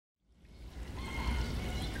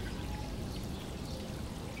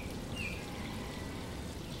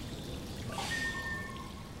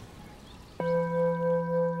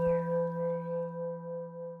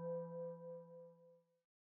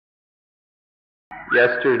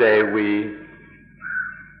Yesterday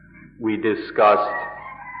we discussed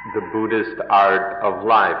the Buddhist art of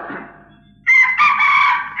life.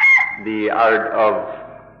 The art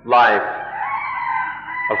of life,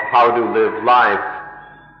 of how to live life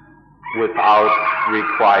without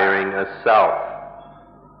requiring a self.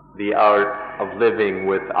 The art of living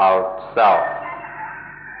without self.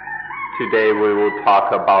 Today we will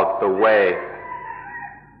talk about the way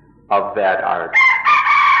of that art.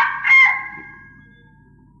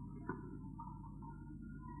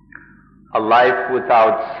 A life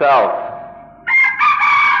without self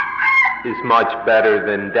is much better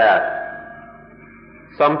than death.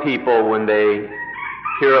 Some people, when they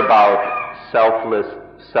hear about selfless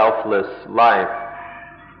life,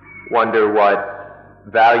 wonder what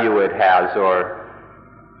value it has, or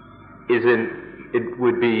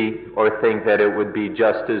think that it would be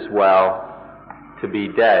just as well to be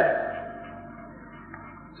dead.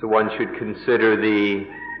 So one should consider the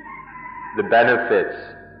benefits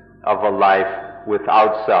of a life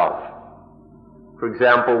without self. For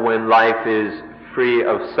example, when life is free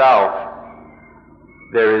of self,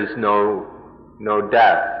 there is no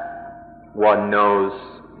death. One knows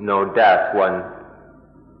no death.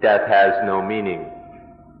 Death has no meaning.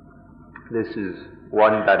 This is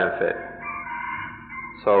one benefit.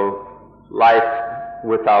 So life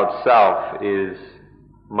without self is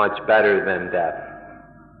much better than death.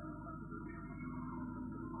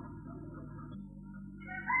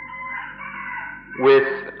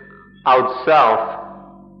 Without self,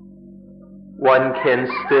 one can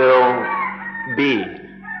still be.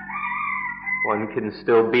 One can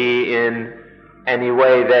still be in any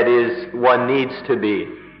way that is one needs to be.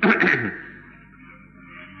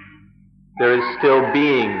 There is still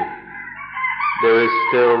being. There is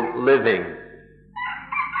still living.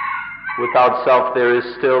 Without self, there is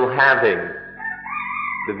still having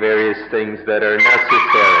the various things that are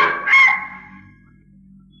necessary.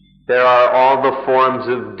 There are all the forms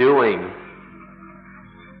of doing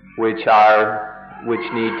which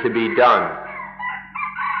need to be done.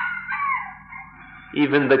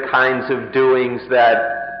 Even the kinds of doings that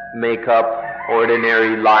make up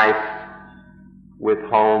ordinary life with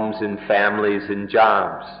homes and families and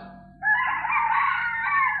jobs.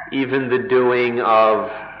 Even the doing of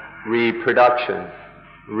reproduction,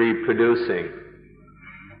 reproducing.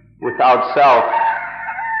 Without self,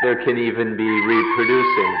 there can even be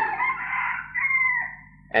reproducing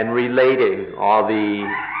and relating, all the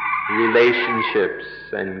relationships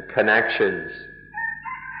and connections.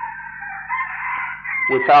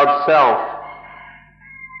 Without self,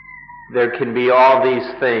 there can be all these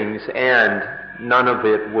things, and none of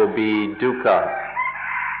it will be dukkha.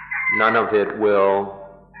 None of it will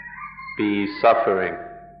be suffering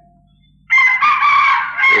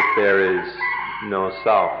if there is no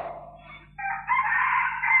self.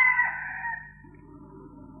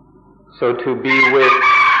 So to be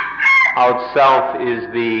without self is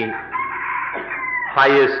the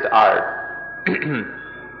highest art,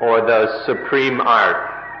 or the supreme art,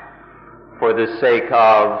 for the sake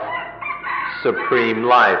of supreme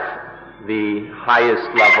life, the highest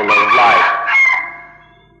level of life,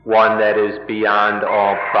 one that is beyond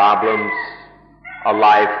all problems, a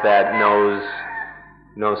life that knows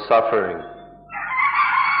no suffering.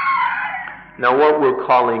 Now what we're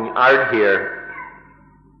calling art here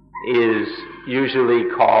is usually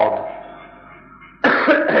called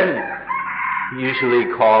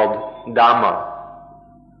Dhamma.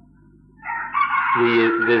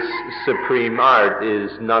 This supreme art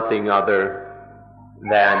is nothing other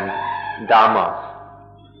than Dhamma.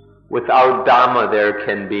 Without Dhamma there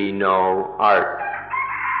can be no art.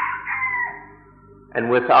 And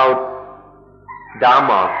without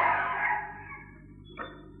Dhamma,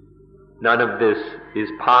 none of this is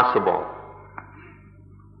possible,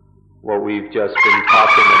 what we've just been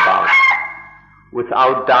talking about.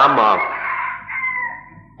 Without Dhamma,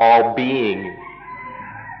 all being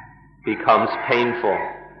becomes painful.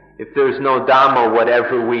 If there's no Dhamma,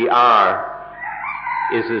 whatever we are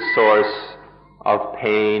is a source of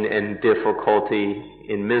pain and difficulty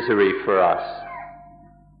and misery for us.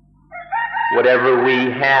 Whatever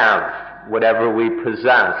we have, whatever we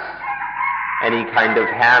possess, any kind of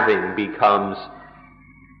having becomes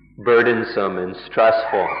burdensome and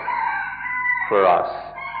stressful for us.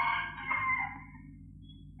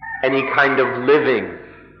 Any kind of living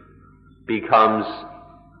becomes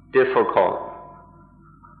difficult.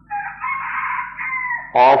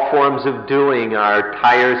 All forms of doing are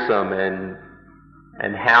tiresome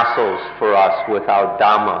and hassles for us without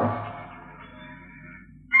Dhamma.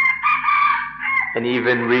 And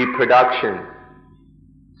even reproduction,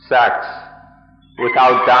 sex,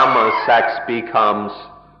 Without Dhamma, sex becomes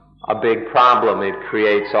a big problem. It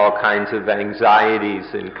creates all kinds of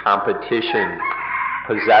anxieties and competition,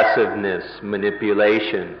 possessiveness,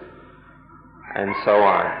 manipulation, and so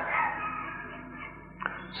on.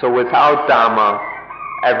 So without Dhamma,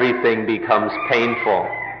 everything becomes painful.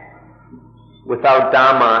 Without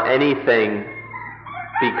Dhamma, anything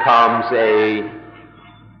becomes a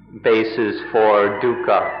basis for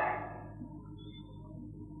dukkha.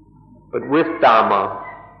 But with Dhamma,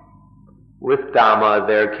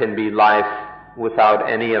 there can be life without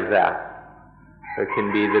any of that. There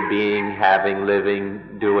can be the being, having,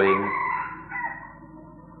 living, doing,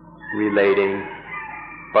 relating,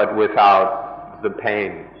 but without the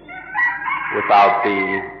pain, without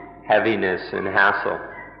the heaviness and hassle.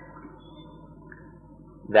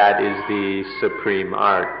 That is the supreme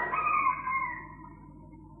art.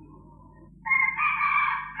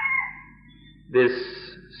 This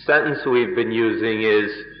sentence we've been using is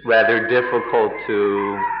rather difficult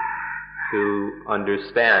to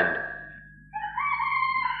understand.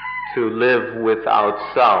 To live without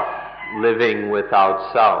self, living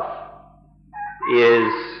without self,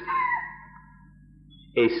 is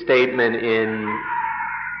a statement in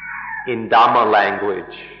Dhamma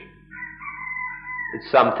language. It's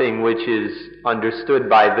something which is understood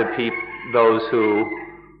by those who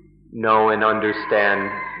know and understand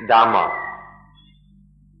Dhamma.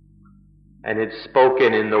 And it's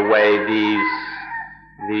spoken in the way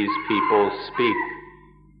these people speak,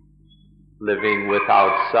 living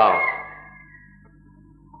without self.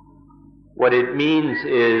 What it means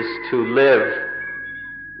is to live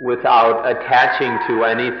without attaching to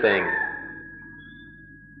anything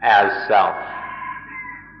as self.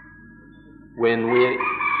 When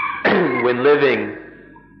living,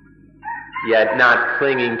 yet not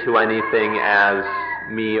clinging to anything as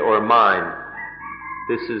me or mine,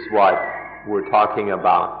 this is what we're talking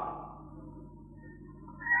about.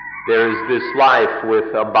 There is this life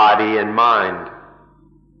with a body and mind.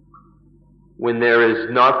 When there is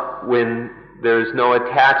no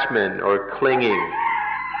attachment or clinging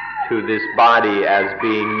to this body as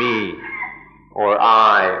being me or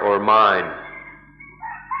I or mine,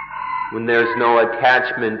 when there's no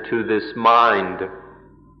attachment to this mind,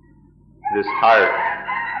 this heart,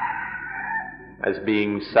 as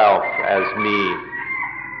being self, as me,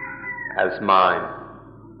 as mine,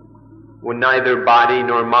 when neither body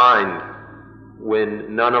nor mind,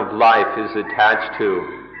 when none of life is attached to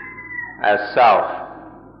as self,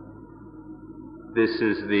 this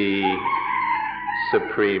is the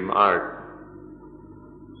supreme art.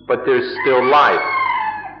 But there's still life.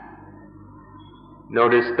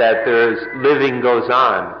 Notice that living goes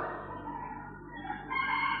on.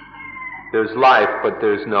 There's life, but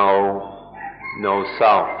there's no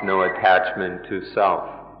self, no attachment to self.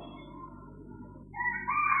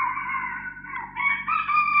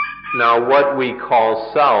 Now, what we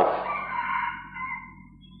call self,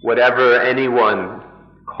 whatever anyone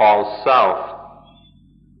calls self,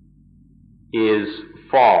 is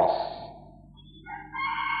false.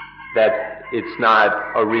 That it's not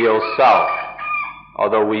a real self.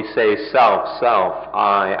 Although we say self, self,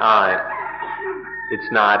 I, it's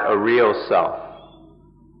not a real self.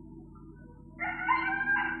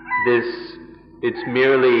 It's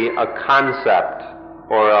merely a concept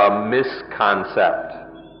or a misconcept,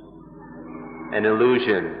 an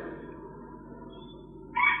illusion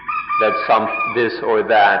that this or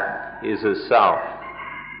that is a self.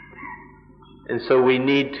 And so we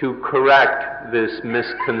need to correct this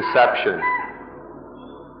misconception.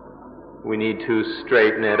 We need to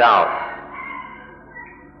straighten it out.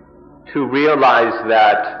 To realize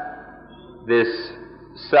that this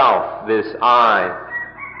self, this I,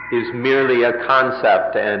 is merely a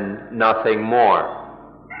concept and nothing more.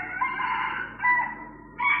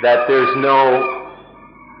 That there's no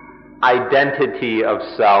identity of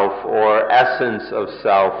self or essence of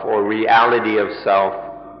self or reality of self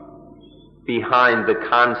behind the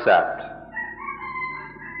concept.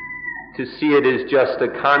 To see it as just a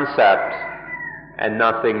concept and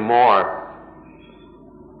nothing more.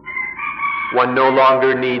 One no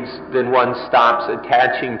longer one stops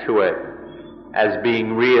attaching to it as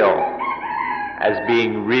being real, as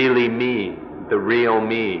being really me, the real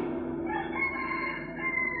me.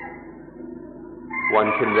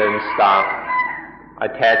 One can then stop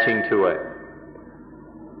attaching to it.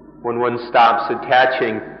 When one stops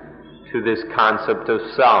attaching to this concept of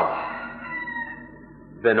self,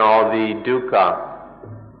 then all the dukkha,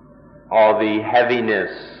 all the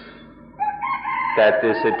heaviness that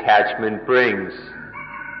this attachment brings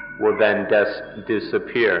will then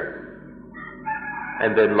disappear,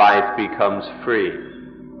 and then life becomes free.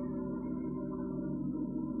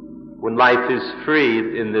 When life is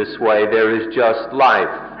free in this way, there is just life.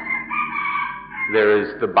 There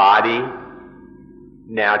is the body,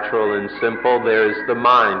 natural and simple. There is the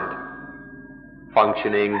mind,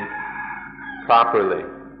 functioning properly.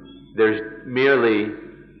 There's merely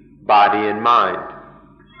body and mind.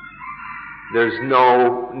 There's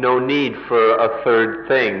no need for a third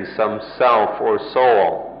thing, some self or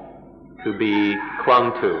soul, to be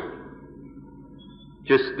clung to.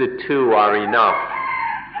 Just the two are enough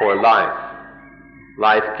for life.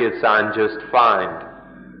 Life gets on just fine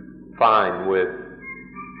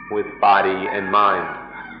with body and mind.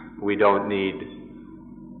 We don't need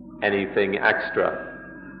anything extra.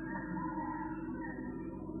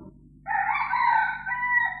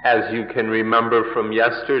 As you can remember from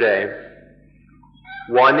yesterday,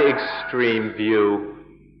 one extreme view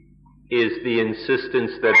is the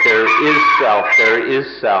insistence that there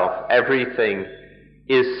is self, everything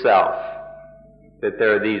is self, that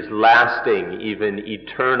there are these lasting, even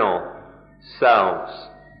eternal selves.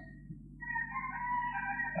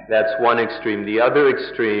 That's one extreme. The other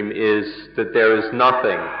extreme is that there is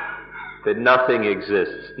nothing, that nothing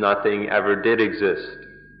exists, nothing ever did exist.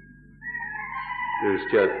 There's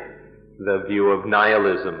just the view of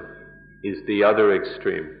nihilism is the other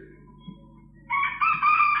extreme.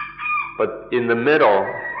 But in the middle,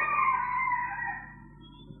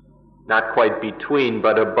 not quite between,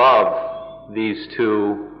 but above these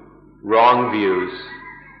two wrong views,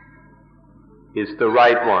 is the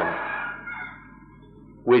right one,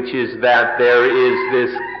 which is that there is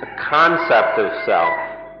this concept of self.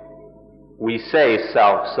 We say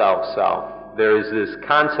self, self, self. There is this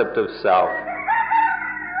concept of self,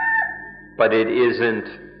 but it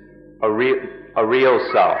isn't a real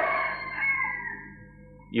self.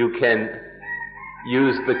 You can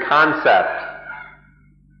use the concept,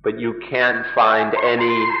 but you can't find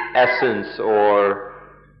any essence or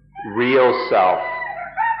real self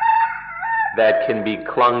that can be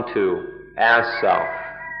clung to as self.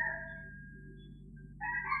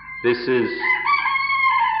 This is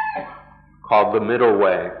called the middle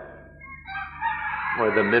way,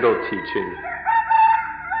 or the middle teaching.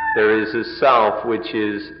 There is a self which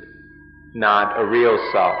is not a real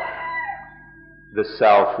self, the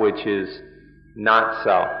self which is not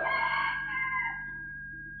self.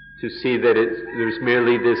 To see that there's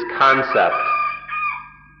merely this concept,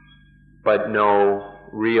 but no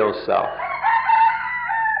real self.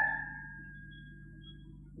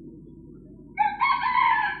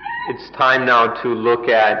 It's time now to look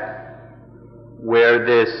at where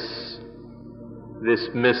this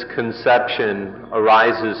misconception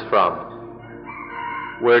arises from.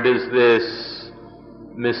 Where does this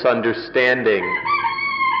misunderstanding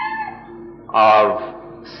of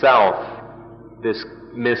self, this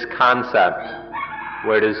misconcept,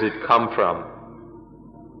 where does it come from?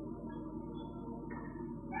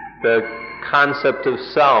 The concept of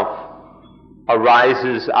self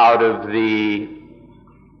arises out of the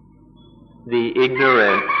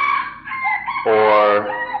ignorant or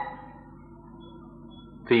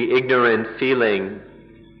the ignorant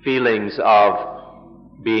feelings of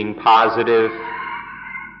being positive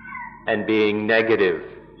and being negative.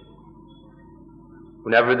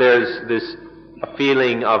 Whenever there's a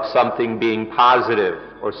feeling of something being positive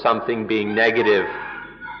or something being negative,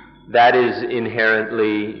 that is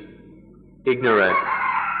inherently ignorant.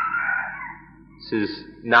 This is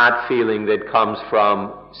not feeling that comes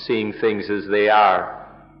from seeing things as they are.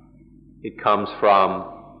 It comes from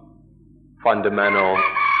fundamental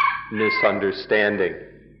misunderstanding.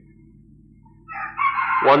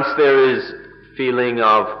 Once there is feeling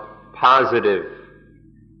of positive,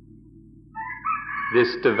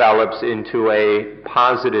 this develops into a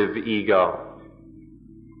positive ego.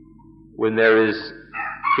 When there is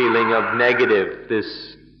feeling of negative,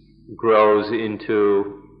 this grows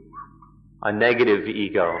into a negative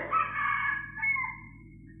ego.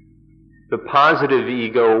 The positive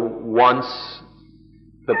ego wants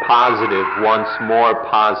the positive, wants more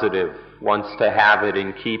positive, wants to have it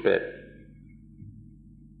and keep it.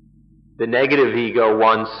 The negative ego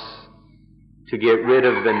wants to get rid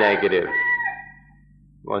of the negative,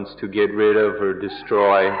 wants to get rid of or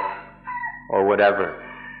destroy or whatever.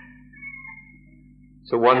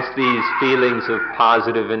 So once these feelings of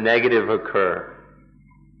positive and negative occur,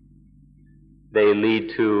 they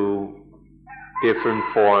lead to different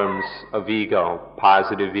forms of ego,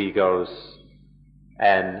 positive egos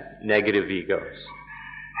and negative egos.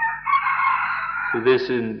 So this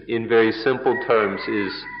in very simple terms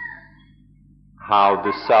is how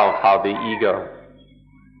the self, how the ego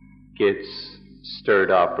gets stirred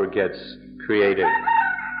up or gets created.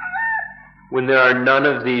 When there are none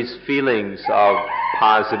of these feelings of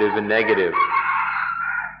positive and negative.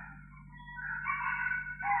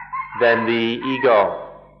 Then the ego.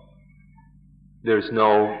 There's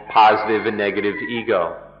no positive and negative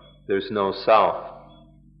ego. There's no self.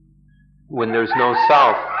 When there's no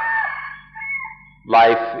self,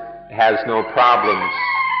 life has no problems.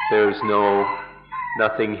 There's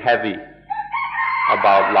nothing heavy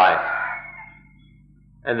about life.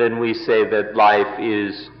 And then we say that life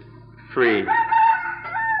is free.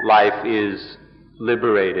 Life is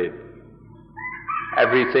liberated.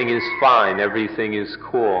 Everything is fine. Everything is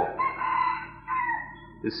cool.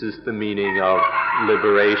 This is the meaning of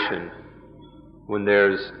liberation, when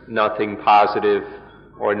there's nothing positive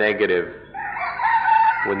or negative,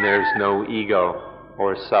 when there's no ego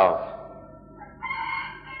or self.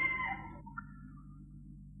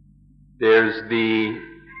 There's the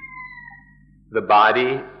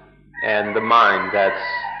body and the mind.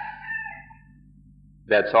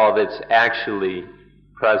 That's all that's actually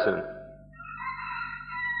present.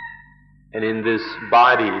 And in this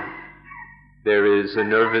body, there is a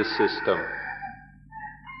nervous system.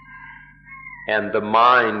 And the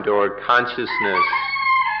mind or consciousness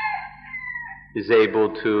is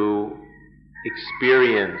able to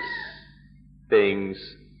experience things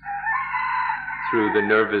through the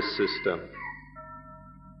nervous system,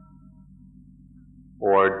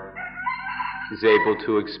 or is able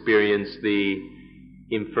to experience the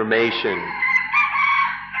information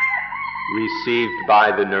received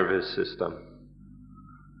by the nervous system.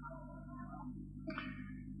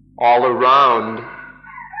 All around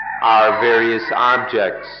are various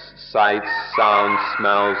objects, sights, sounds,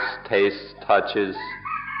 smells, tastes, touches,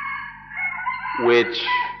 which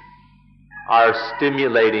are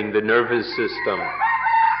stimulating the nervous system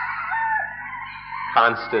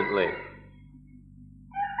constantly.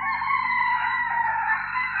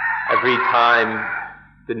 Every time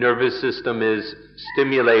the nervous system is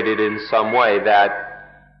stimulated in some way, that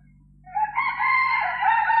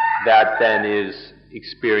then is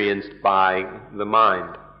experienced by the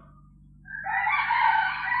mind.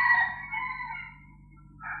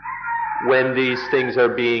 When these things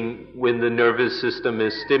when the nervous system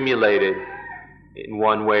is stimulated in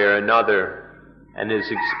one way or another and is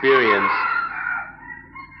experienced,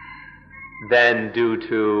 then due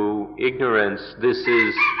to ignorance, this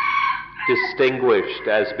is distinguished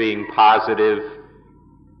as being positive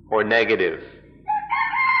or negative.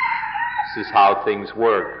 This is how things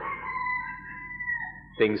work.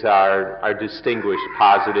 Things are distinguished,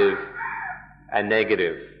 positive and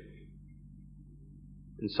negative.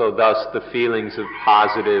 And so thus the feelings of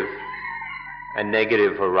positive and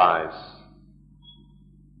negative arise.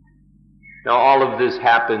 Now all of this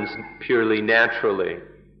happens purely naturally.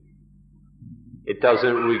 It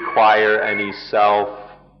doesn't require any self,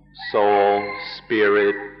 soul,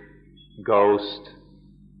 spirit, ghost,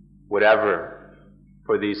 whatever,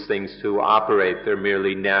 for these things to operate. They're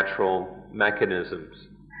merely natural mechanisms.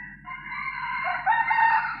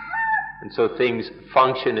 And so things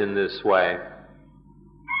function in this way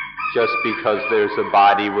just because there's a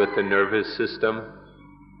body with a nervous system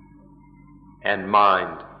and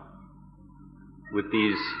mind. With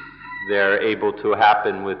these, they're able to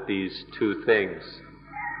happen with these two things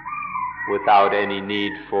without any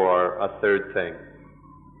need for a third thing.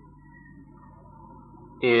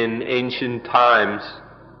 In ancient times,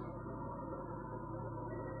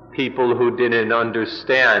 people who didn't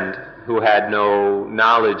understand, who had no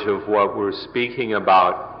knowledge of what we're speaking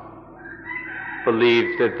about,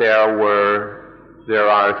 believed that there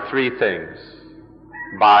are three things: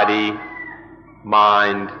 body,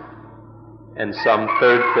 mind, and some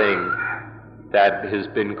third thing that has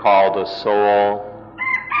been called a soul,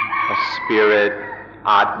 a spirit,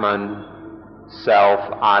 Atman, self,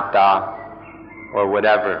 Atta, or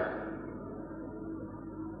whatever.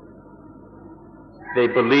 They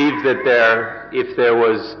believed that if there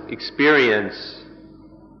was experience,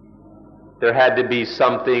 there had to be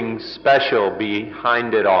something special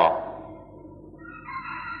behind it all.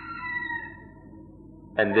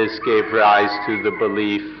 And this gave rise to the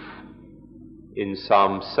belief in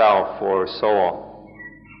some self or soul.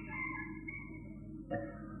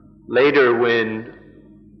 Later, when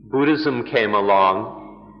Buddhism came along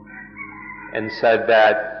and said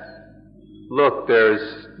that, look,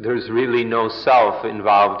 there's really no self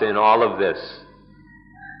involved in all of this.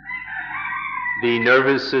 The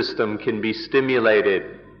nervous system can be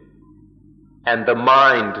stimulated, and the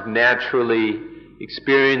mind naturally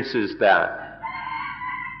experiences that.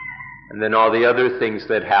 And then all the other things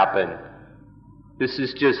that happen, this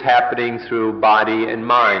is just happening through body and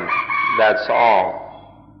mind. That's all.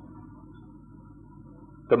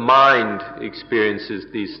 The mind experiences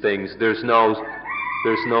these things. There's no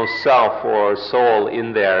There's no self or soul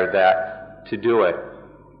in there that to do it,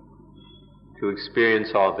 to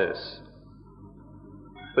experience all this.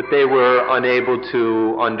 But they were unable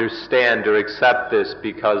to understand or accept this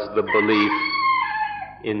because the belief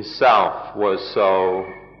in self was so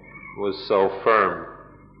firm.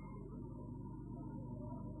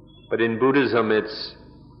 But in Buddhism,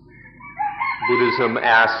 Buddhism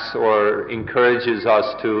asks or encourages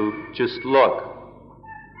us to just look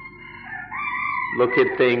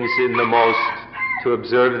at things to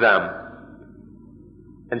observe them,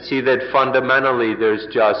 and see that fundamentally there's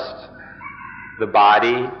just the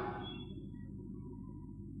body,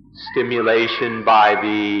 stimulation by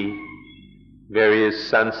the various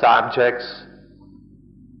sense objects,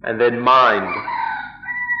 and then mind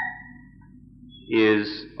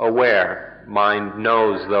is aware. Mind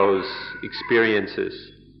knows those experiences.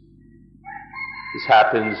 This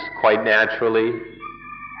happens quite naturally,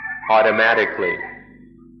 automatically.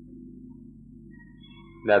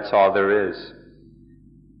 That's all there is.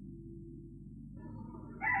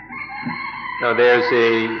 Now there's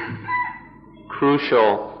a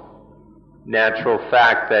crucial natural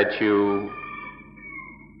fact that you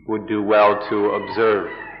would do well to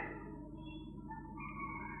observe.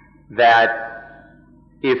 That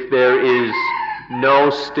if there is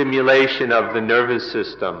no stimulation of the nervous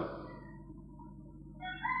system,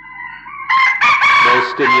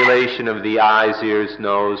 no stimulation of the eyes, ears,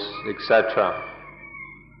 nose, etc.,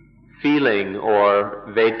 feeling or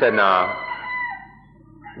vedana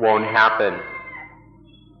won't happen.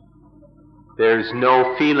 There's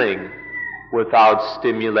no feeling without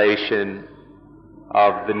stimulation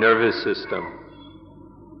of the nervous system.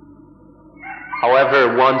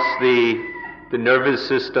 However, once the nervous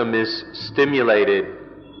system is stimulated,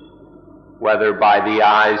 whether by the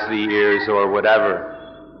eyes, the ears, or whatever,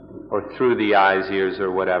 or through the eyes, ears,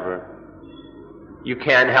 or whatever, you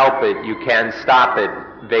can't help it, you can't stop it.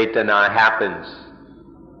 Vedana happens.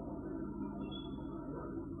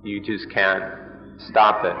 You just can't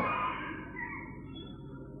stop it.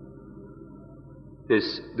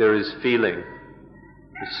 There is feeling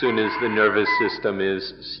as soon as the nervous system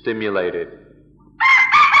is stimulated.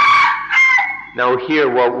 Now here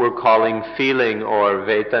what we're calling feeling or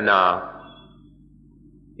vedana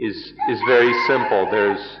is very simple.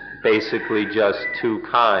 There's basically just two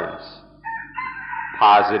kinds,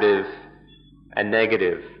 positive and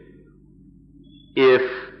negative. If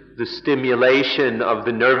the stimulation of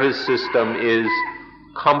the nervous system is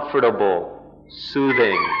comfortable,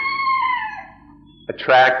 soothing,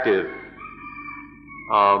 attractive,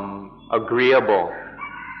 agreeable,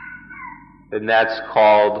 then that's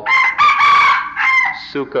called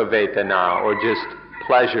sukha vedana, or just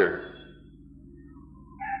pleasure.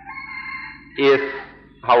 If,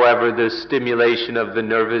 however, the stimulation of the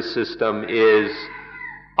nervous system is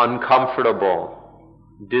uncomfortable,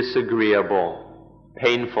 disagreeable,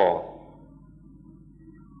 painful,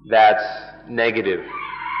 that's negative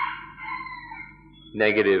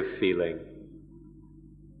feeling.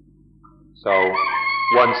 So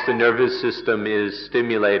once the nervous system is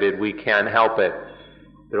stimulated, we can't help it.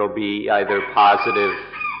 There will be either positive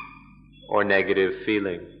or negative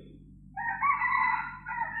feeling.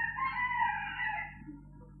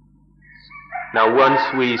 Now once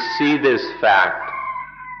we see this fact,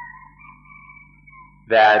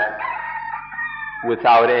 that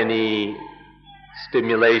without any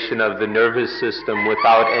stimulation of the nervous system,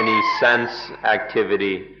 without any sense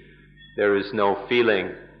activity, there is no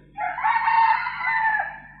feeling,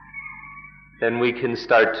 then we can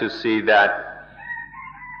start to see that,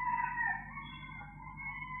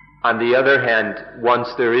 on the other hand,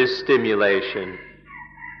 once there is stimulation,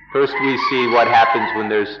 first we see what happens when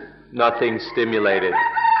there's nothing stimulated.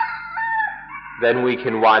 Then we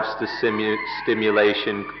can watch the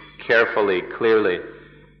stimulation carefully, clearly.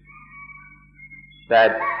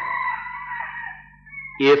 That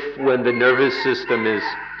if when the nervous system is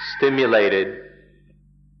stimulated,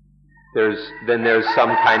 then there's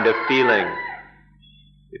some kind of feeling.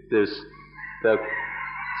 If the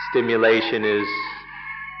stimulation is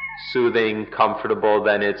soothing, comfortable,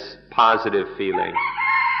 then it's positive feeling.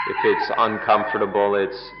 If it's uncomfortable,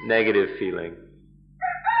 it's negative feeling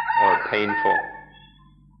or painful.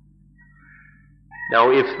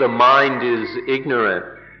 Now, if the mind is ignorant,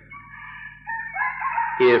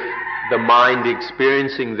 if the mind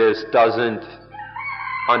experiencing this doesn't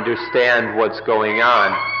understand what's going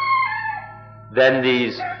on, then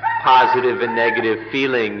these positive and negative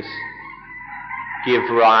feelings give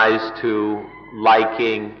rise to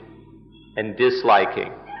liking and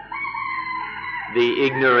disliking. The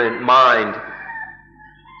ignorant mind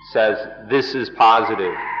says, this is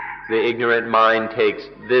positive, the ignorant mind takes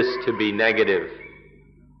this to be negative.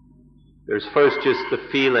 There's first just the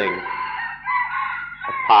feeling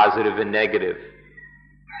of positive and negative.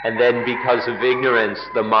 And then because of ignorance,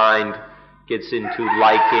 the mind gets into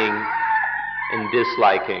liking and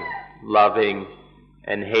disliking, loving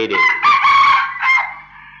and hating.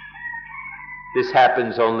 This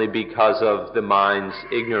happens only because of the mind's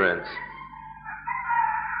ignorance.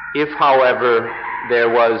 If, however, there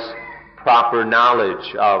was proper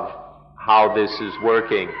knowledge of how this is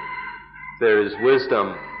working, there is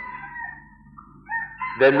wisdom,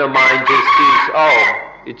 then the mind just sees, oh,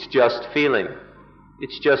 it's just feeling.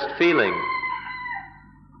 It's just feeling.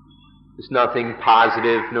 There's nothing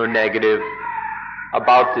positive nor negative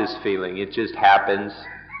about this feeling. It just happens.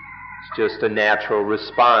 It's just a natural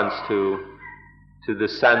response to the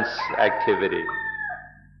sense activity.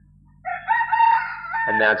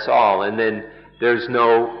 And that's all. And then if there is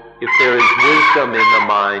wisdom in the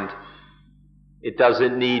mind, it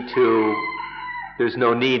doesn't need to, there's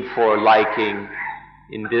no need for liking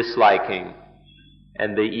and disliking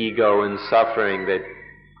and the ego and suffering that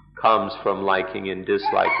comes from liking and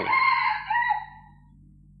disliking.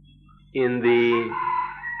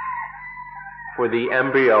 For the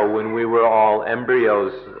embryo, when we were all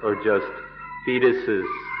embryos or just fetuses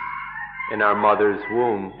in our mother's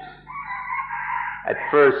wombs, at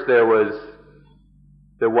first there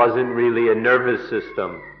wasn't really a nervous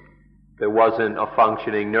system. There wasn't a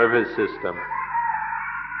functioning nervous system.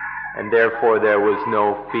 And therefore there was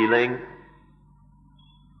no feeling,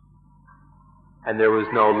 and there was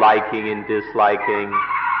no liking and disliking,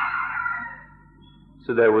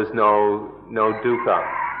 so there was no dukkha.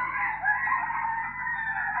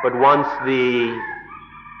 But once the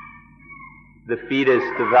fetus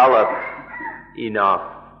developed enough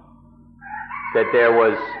that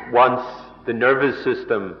once the nervous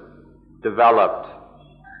system developed,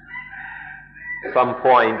 at some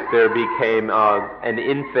point there became an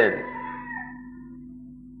infant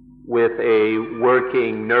with a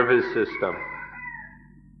working nervous system.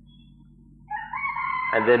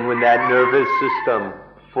 And then when that nervous system,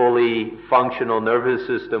 fully functional nervous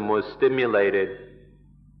system, was stimulated,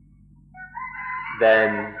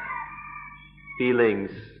 then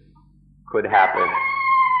feelings could happen.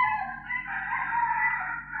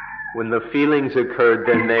 When the feelings occurred,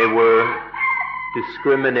 then they were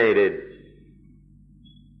discriminated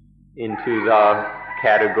into the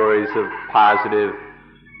categories of positive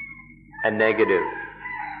and negative.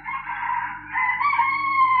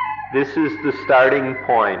 This is the starting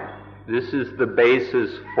point. This is the basis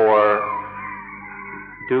for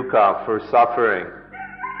dukkha, for suffering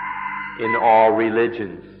in all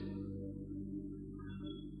religions.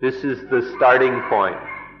 This is the starting point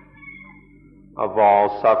of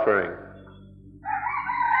all suffering,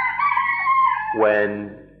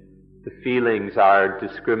 when the feelings are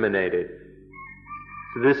discriminated.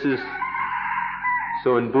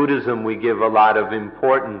 So in Buddhism we give a lot of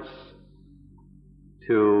importance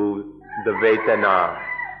to the Vedana,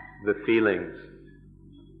 the feelings.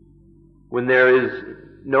 When there is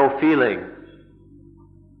no feeling,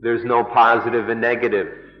 there's no positive and negative.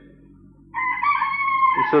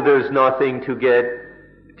 And so there's nothing to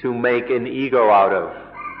make an ego out of.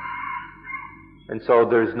 And so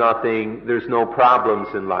there's no problems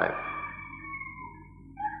in life.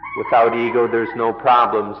 Without ego, there's no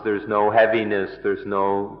problems, there's no heaviness, there's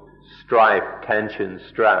no strife, tension,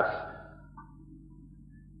 stress,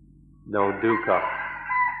 no dukkha.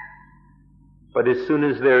 But as soon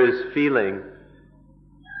as there is feeling,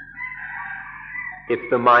 if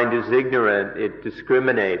the mind is ignorant, it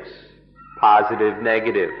discriminates positive,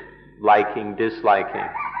 negative, liking, disliking.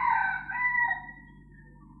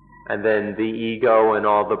 And then the ego and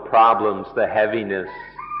all the problems, the heaviness,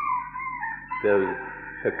 the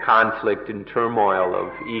conflict and turmoil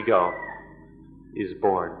of ego is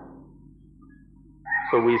born.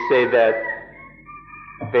 So we say that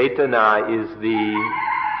Vedana is the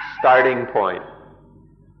starting point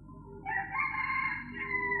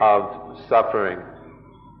of suffering.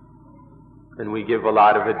 And we give a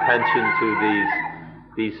lot of attention to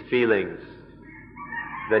these feelings,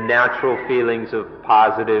 the natural feelings of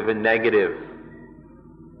positive and negative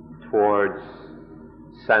towards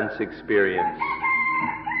sense experience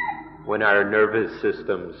when our nervous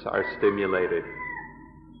systems are stimulated.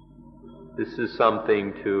 This is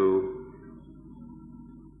something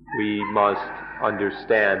we must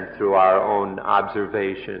understand through our own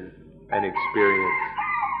observation and experience.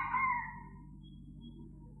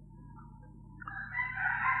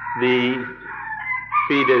 The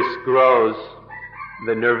fetus grows,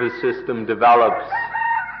 the nervous system develops,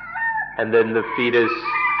 and then the fetus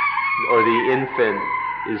or the infant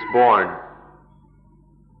is born.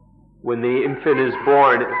 When the infant is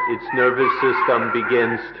born, its nervous system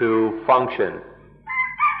begins to function.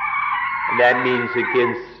 And that means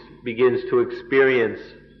it begins to experience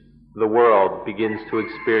the world, begins to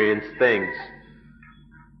experience things.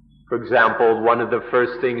 For example, one of the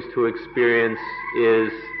first things to experience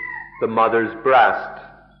is the mother's breast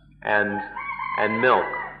and milk,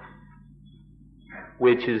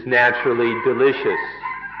 which is naturally delicious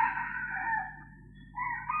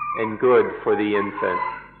and good for the infant.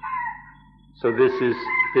 So this is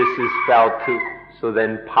felt to, so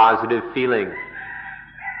then positive feeling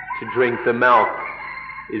to drink the milk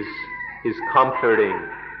is comforting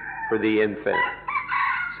for the infant.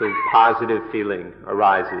 So positive feeling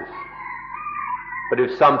arises. But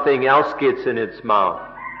if something else gets in its mouth,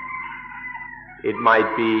 it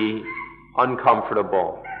might be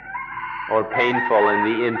uncomfortable or painful and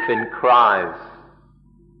the infant cries.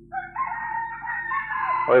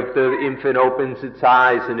 Or if the infant opens its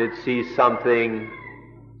eyes and it sees something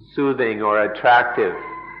soothing or attractive,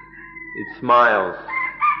 it smiles.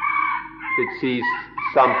 If it sees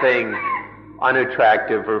something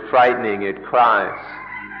unattractive or frightening, it cries.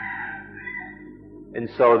 And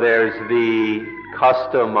so there's the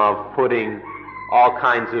custom of putting all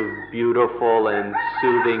kinds of beautiful and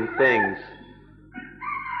soothing things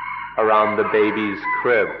around the baby's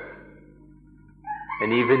crib,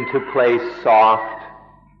 and even to play soft,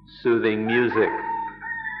 soothing music,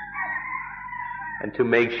 and to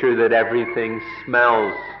make sure that everything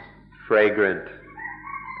smells fragrant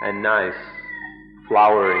and nice,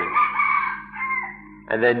 flowery,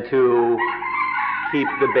 and then to keep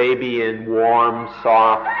the baby in warm,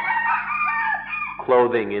 soft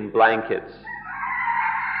clothing, in blankets,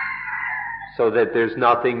 so that there's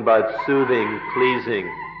nothing but soothing, pleasing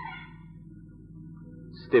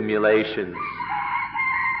stimulations.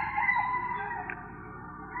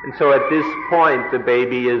 And so at this point, the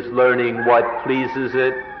baby is learning what pleases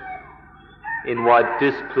it and what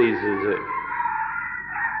displeases it.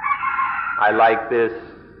 I like this,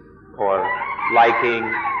 or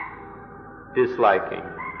liking, disliking.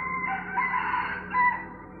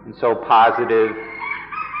 And so positive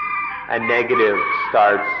and negative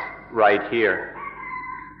starts right here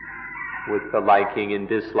with the liking and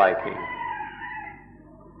disliking.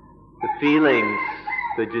 The feelings,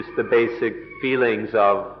 just the basic feelings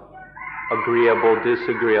of agreeable,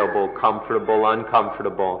 disagreeable, comfortable,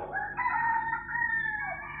 uncomfortable,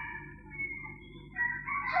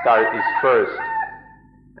 is first,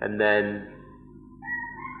 and then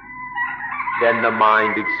the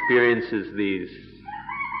mind experiences these,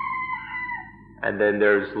 and then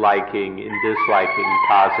there's liking and disliking,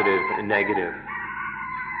 positive and negative.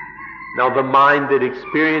 Now the mind that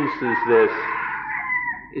experiences this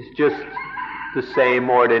is just the same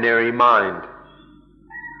ordinary mind,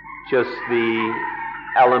 just the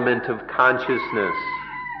element of consciousness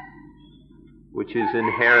which is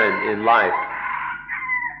inherent in life.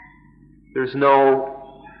 There's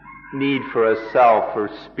no need for a self or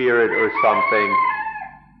spirit or something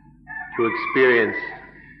to experience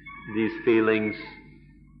these feelings,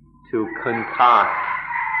 to concoct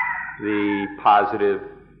the positive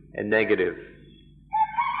and negative.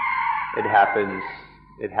 It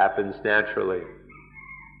happens naturally.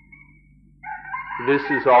 This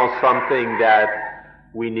is all something that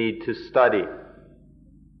we need to study.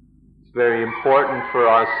 It's very important for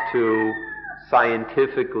us to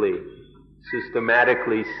scientifically,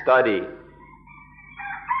 systematically study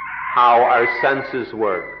how our senses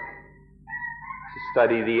work. To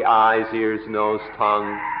study the eyes, ears, nose,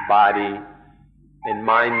 tongue, body, and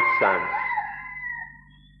mind sense.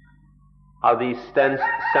 How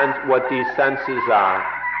what these senses are,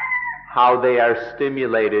 how they are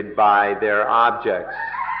stimulated by their objects,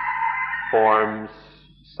 forms,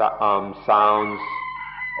 sounds,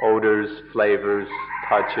 odors, flavors,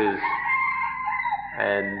 touches,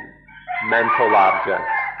 and mental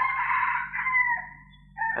objects.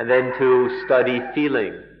 And then to study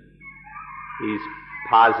feeling, these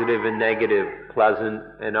positive and negative, pleasant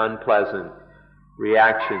and unpleasant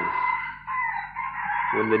reactions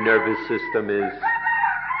when the nervous system is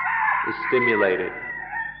stimulated.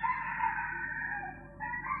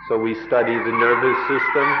 So we study the nervous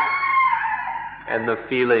system and the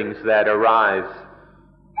feelings that arise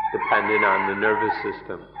dependent on the nervous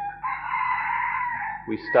system.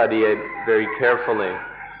 We study it very carefully,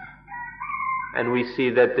 and we see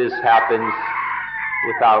that this happens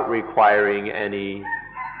without requiring any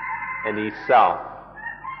self.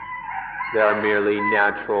 They are merely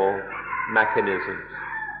natural mechanisms.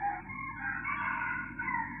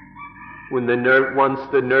 Once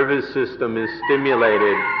the nervous system is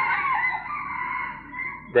stimulated,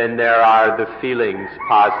 then there are the feelings,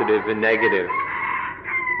 positive and negative.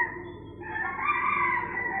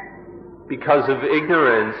 Because of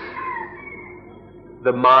ignorance,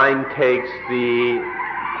 the mind takes the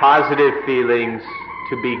positive feelings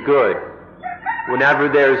to be good. Whenever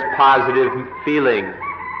there's positive feeling,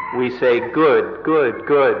 we say good, good,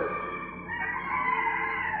 good.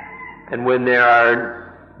 And when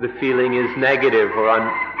the feeling is negative or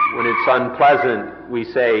when it's unpleasant, we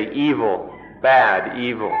say evil, bad,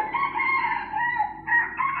 evil.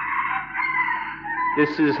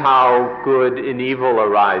 This is how good and evil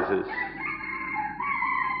arises.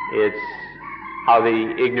 It's how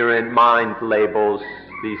the ignorant mind labels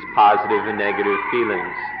these positive and negative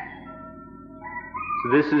feelings.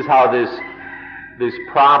 So this is how this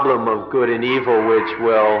problem of good and evil, which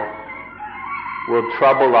will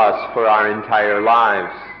trouble us for our entire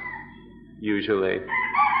lives, usually,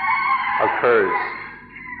 occurs.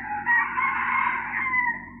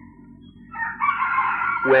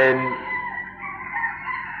 When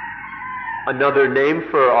another name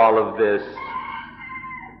for all of this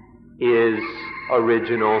is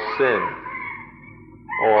original sin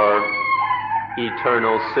or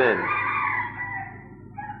eternal sin.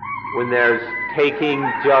 When there's taking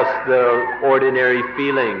just the ordinary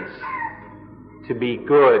feelings to be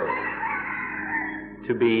good,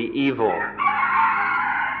 to be evil,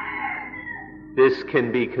 this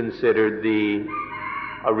can be considered the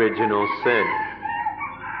original sin.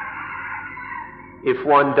 If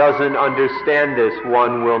one doesn't understand this,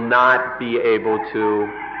 one will not be able to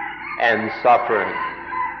end suffering.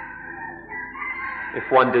 If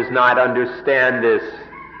one does not understand this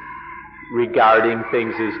regarding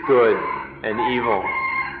things as good and evil,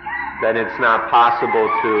 then it's not possible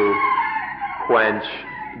to quench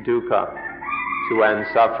dukkha, to end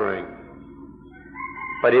suffering.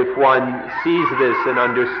 But if one sees this and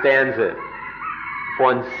understands it, if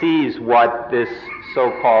one sees what this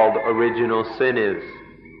so-called original sin is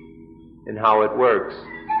and how it works,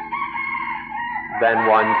 then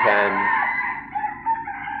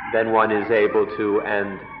one is able to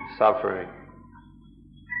end suffering.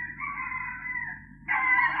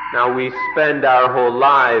 Now we spend our whole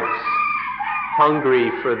lives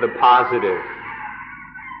hungry for the positive.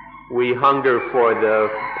 We hunger for the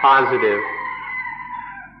positive,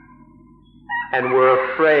 and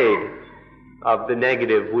we're afraid of the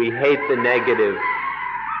negative. We hate the negative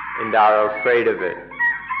and are afraid of it.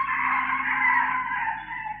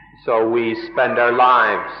 So we spend our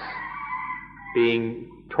lives being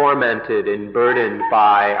tormented and burdened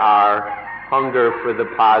by our hunger for the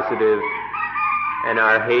positive and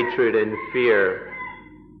our hatred and fear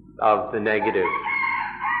of the negative.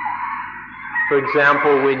 For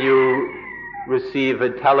example, when you receive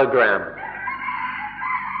a telegram,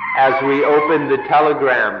 as we open the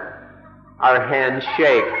telegram, our hands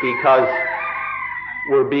shake because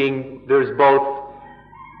there's both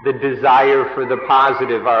the desire for the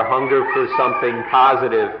positive, our hunger for something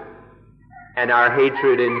positive, and our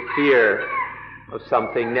hatred and fear of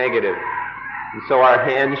something negative. And so our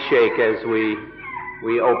hands shake as we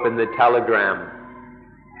open the telegram,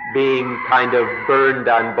 being kind of burned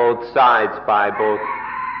on both sides by both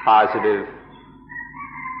positive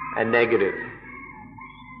and negative.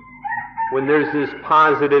 When there's this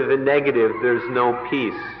positive and negative, there's no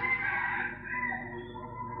peace.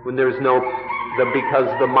 When there's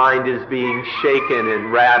because the mind is being shaken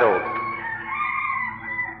and rattled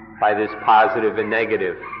by this positive and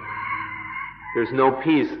negative. There's no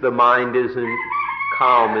peace. The mind isn't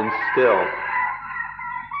calm and still.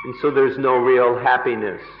 And so there's no real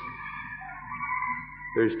happiness.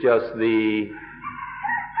 There's just the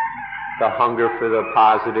hunger for the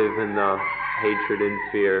positive and the hatred and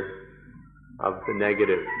fear of the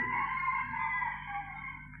negative.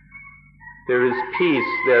 There is peace,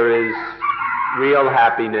 there is real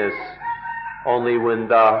happiness only when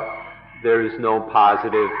there is no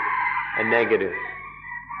positive and negative.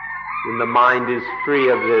 When the mind is free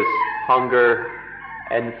of this hunger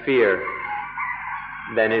and fear,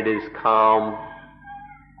 then it is calm,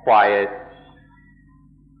 quiet,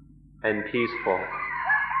 and peaceful.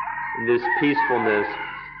 And this peacefulness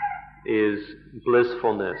is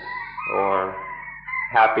blissfulness or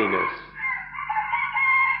happiness.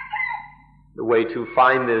 The way to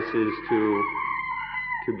find this is to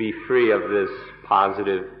be free of this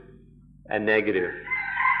positive and negative,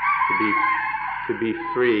 to be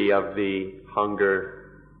free of the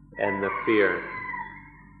hunger and the fear.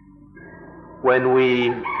 When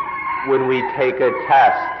we take a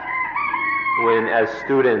test, as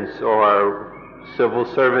students or civil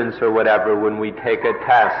servants or whatever, when we take a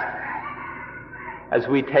test, as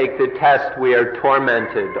we take the test, we are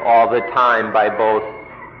tormented all the time by both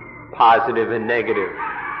positive and negative,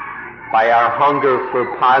 by our hunger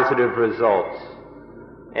for positive results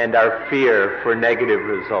and our fear for negative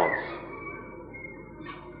results.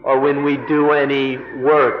 Or when we do any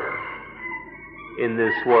work in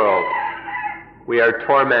this world, we are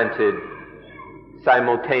tormented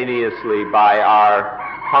simultaneously by our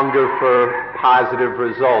hunger for positive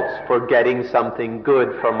results, for getting something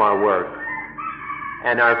good from our work,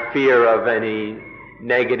 and our fear of any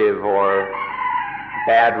negative or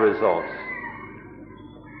bad results.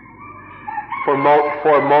 For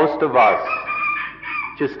most of us,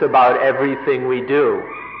 just about everything we do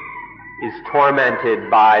is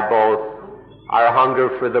tormented by both our hunger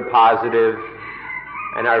for the positive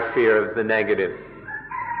and our fear of the negative.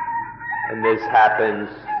 And this happens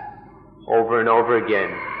over and over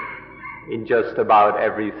again in just about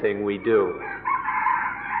everything we do.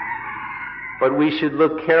 But we should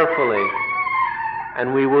look carefully,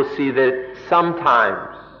 and we will see that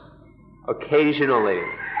sometimes, occasionally,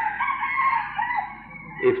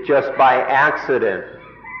 if just by accident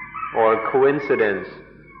or coincidence,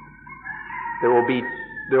 there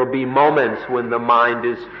will be moments when the mind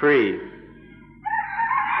is free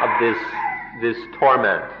of this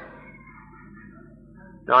torment.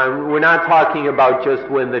 Now, we're not talking about just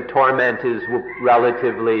when the torment is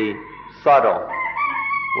relatively subtle,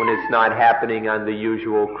 when it's not happening on the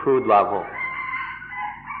usual crude level.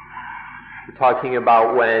 We're talking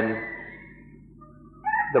about when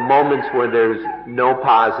the moments where there's no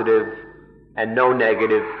positive and no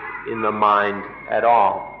negative in the mind at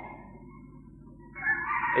all.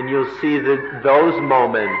 And you'll see that those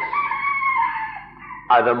moments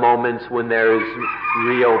are the moments when there is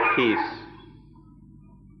real peace,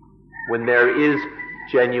 when there is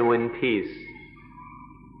genuine peace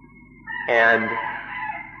and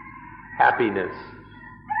happiness.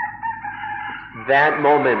 That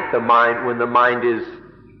moment,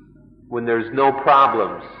 when there's no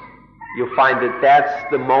problems, you'll find that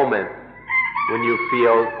that's the moment when you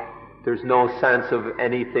feel there's no sense of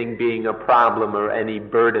anything being a problem or any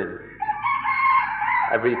burden.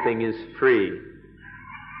 Everything is free,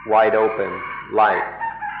 wide open, light.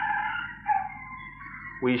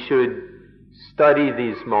 We should study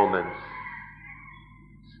these moments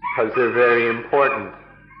because they're very important.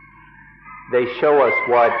 They show us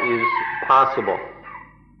what is possible.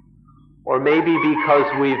 Or maybe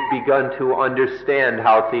because we've begun to understand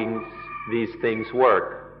how these things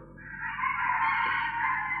work,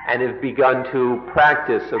 and have begun to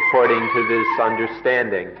practice according to this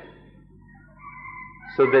understanding,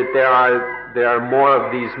 so that there are more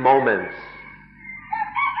of these moments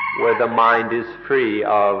where the mind is free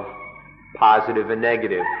of positive and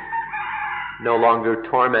negative, no longer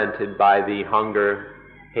tormented by the hunger,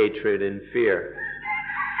 hatred, and fear.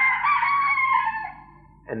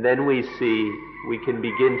 And then we can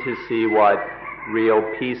begin to see what real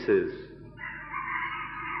peace is,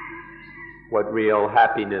 what real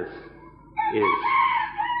happiness is.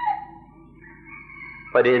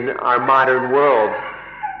 But in our modern world,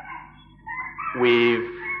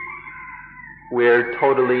 we're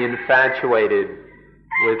totally infatuated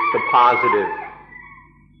with the positive.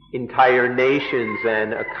 Entire nations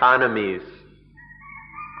and economies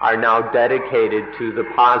are now dedicated to the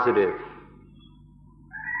positive.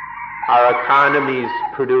 Our economies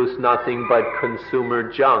produce nothing but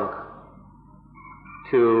consumer junk.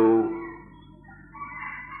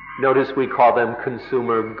 Notice we call them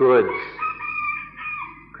consumer goods,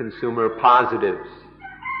 consumer positives,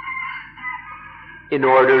 in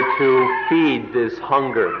order to feed this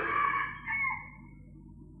hunger.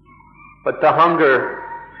 But the hunger,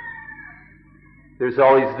 there's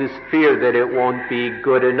always this fear that it won't be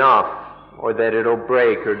good enough, or that it'll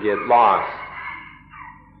break or get lost.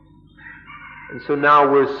 And so now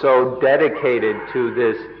we're so dedicated to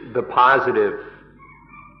the positive.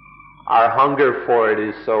 Our hunger for it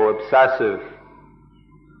is so obsessive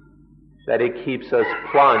that it keeps us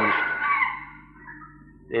plunged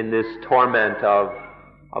in this torment of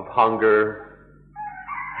hunger,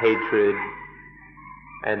 hatred,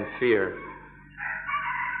 and fear.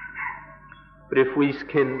 But if we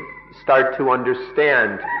can start to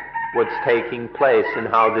understand what's taking place and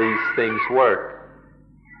how these things work,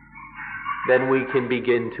 then we can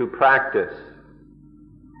begin to practice.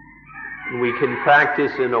 We can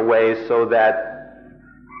practice in a way so that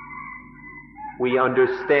we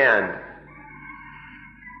understand,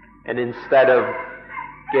 and instead of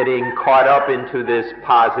getting caught up into this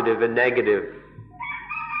positive and negative,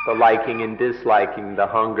 the liking and disliking, the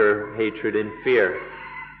hunger, hatred, and fear,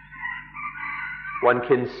 one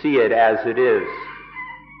can see it as it is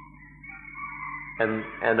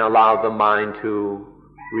and allow the mind to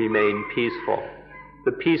remain peaceful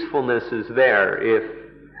the peacefulness is there if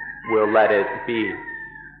we'll let it be.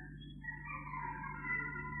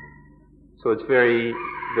 So it's very,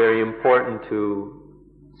 very important to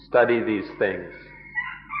study these things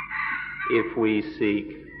if we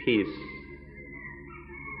seek peace,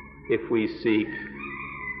 if we seek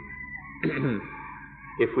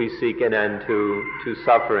an end to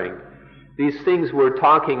suffering. These things we're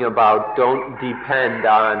talking about don't depend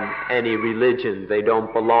on any religion. They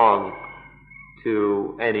don't belong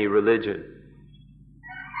to any religion.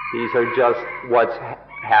 These are just what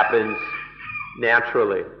happens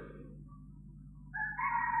naturally.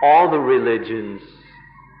 All the religions,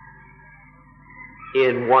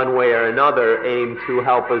 in one way or another, aim to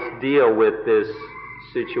help us deal with this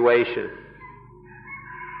situation.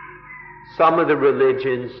 Some of the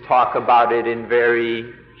religions talk about it in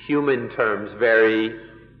very human terms,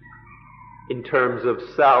 in terms of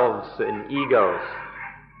selves and egos.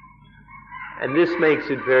 And this makes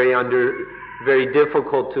it very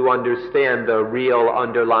difficult to understand the real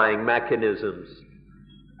underlying mechanisms,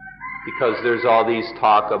 because there's all these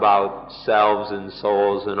talk about selves and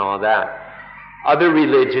souls and all that. Other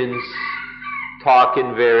religions talk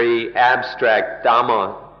in very abstract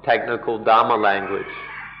Dhamma, technical Dhamma language,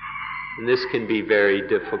 and this can be very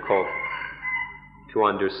difficult to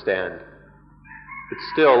understand. But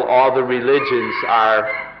still, all the religions are,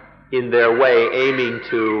 in their way, aiming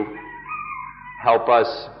to help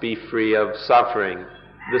us be free of suffering,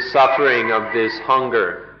 the suffering of this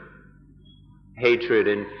hunger, hatred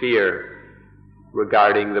and fear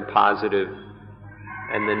regarding the positive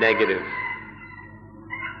and the negative.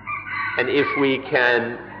 And if we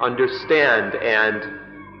can understand and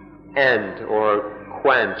end or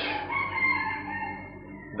quench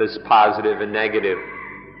this positive and negative,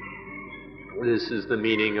 this is the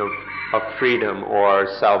meaning of freedom or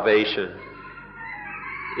salvation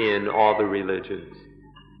in all the religions.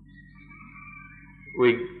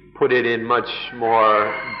 We put it in much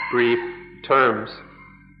more brief terms.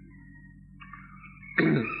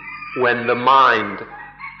 When the mind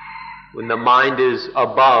is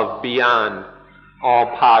above, beyond all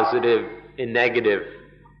positive and negative,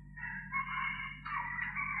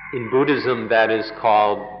 in Buddhism that is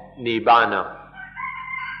called Nibbana.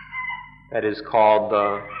 That is called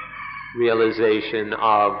the realization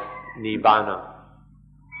of Nibbana.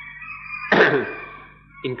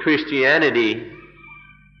 In Christianity,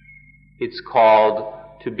 it's called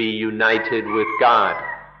to be united with God.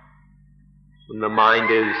 When the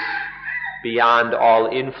mind is beyond all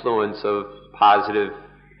influence of positive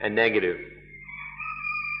and negative.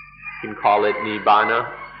 You can call it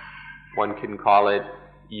Nibbana. One can call it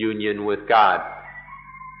union with God.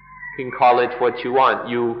 You can call it what you want.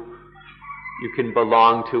 You can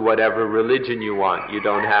belong to whatever religion you want. You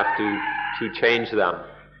don't have to change them.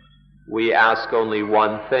 We ask only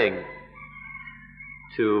one thing: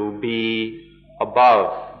 to be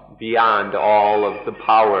above, beyond all of the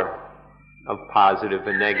power of positive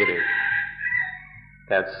and negative.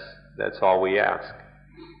 That's all we ask.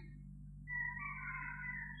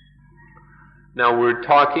 Now we're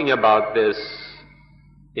talking about this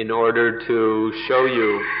in order to show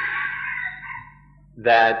you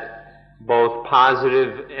that both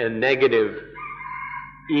positive and negative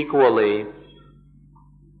equally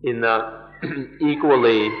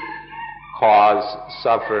cause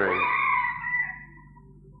suffering.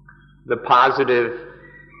 The positive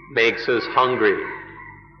makes us hungry,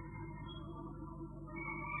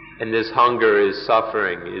 and this hunger is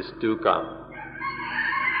suffering, is dukkha.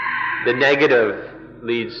 The negative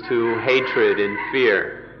leads to hatred and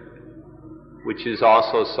fear, which is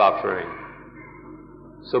also suffering.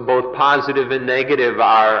 So both positive and negative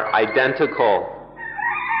are identical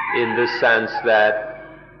in the sense that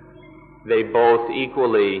they both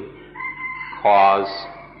equally cause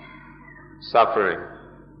suffering.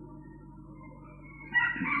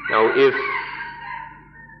 Now if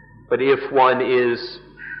one is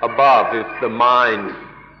above, if the mind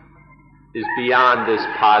is beyond this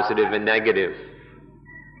positive and negative,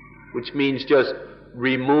 which means just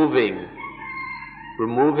removing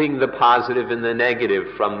the positive and the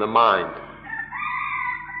negative from the mind,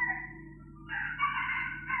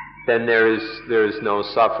 then there is no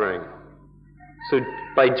suffering. So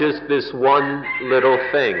by just this one little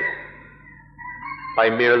thing, by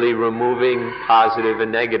merely removing positive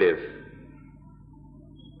and negative,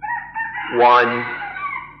 one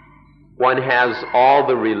has all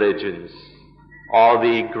the religions, all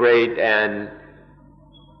the great and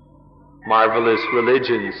marvelous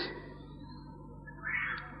religions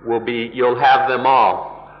you'll have them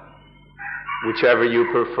all, whichever you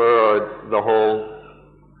prefer, or the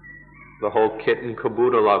whole kit and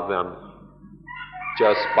caboodle of them.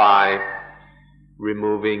 just by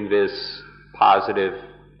removing this positive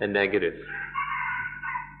and negative.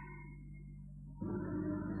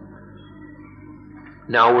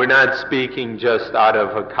 Now, we're not speaking just out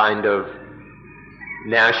of a kind of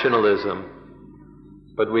nationalism,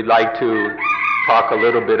 but we'd like to talk a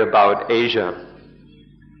little bit about Asia.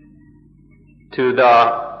 To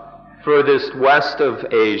the furthest west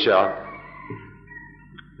of Asia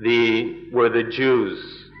were the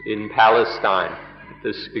Jews in Palestine,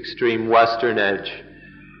 this extreme western edge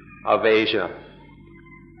of Asia.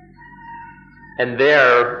 And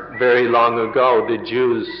there, very long ago, the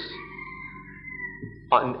Jews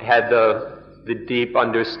had the deep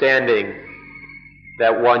understanding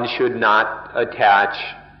that one should not attach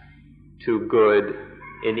to good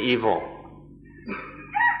and evil.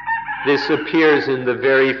 This appears in the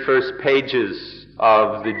very first pages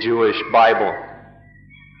of the Jewish Bible.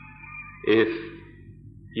 If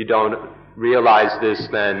you don't realize this,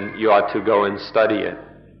 then you ought to go and study it.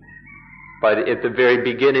 But at the very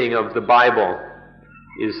beginning of the Bible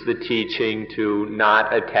is the teaching to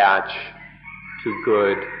not attach to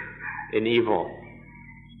good and evil.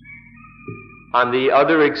 On the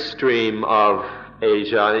other extreme of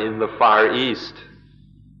Asia, in the Far East,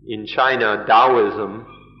 in China, Taoism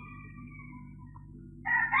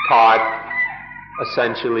taught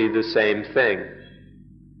essentially the same thing,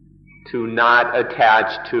 to not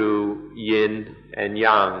attach to yin and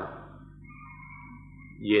yang,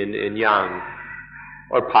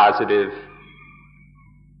 or positive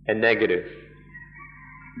and negative.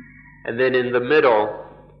 And then in the middle,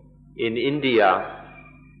 in India,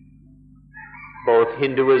 both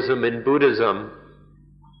Hinduism and Buddhism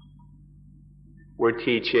were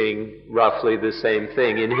teaching roughly the same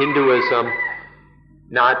thing. In Hinduism,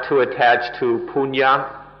 not to attach to punya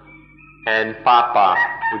and papa,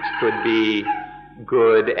 which could be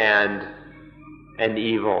good and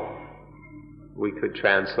evil. We could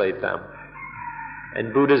translate them.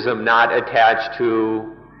 And Buddhism, not attached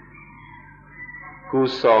to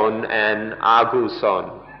guson and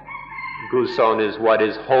aguson. Guson is what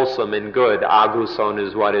is wholesome and good. Aguson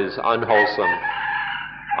is what is unwholesome,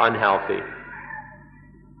 unhealthy.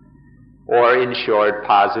 Or, in short,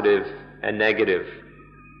 positive and negative.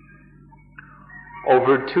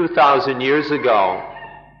 Over 2,000 years ago,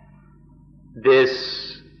 this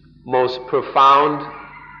is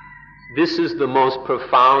the most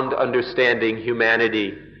profound understanding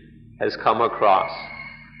humanity has come across.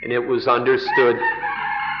 And it was understood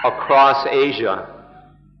across Asia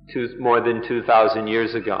more than 2,000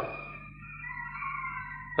 years ago.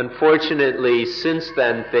 Unfortunately, since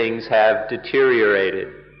then, things have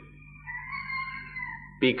deteriorated.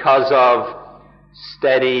 Because of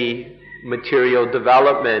steady material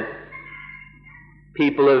development,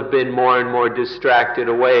 people have been more and more distracted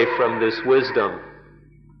away from this wisdom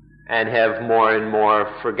and have more and more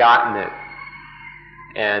forgotten it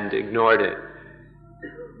and ignored it.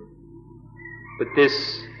 But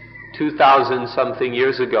this 2,000 something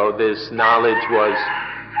years ago, this knowledge was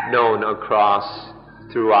known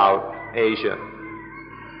throughout Asia.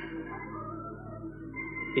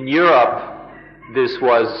 In Europe, this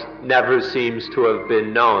never seems to have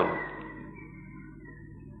been known.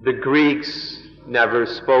 The Greeks never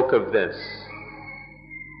spoke of this.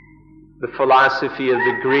 The philosophy of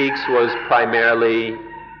the Greeks was primarily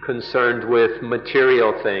concerned with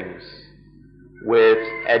material things, with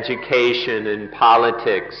education and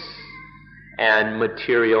politics and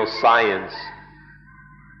material science.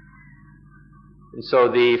 And so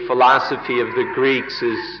the philosophy of the Greeks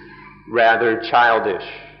is rather childish,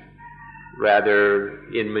 rather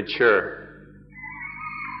immature.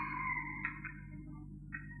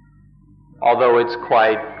 Although it's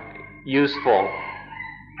quite useful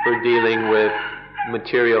for dealing with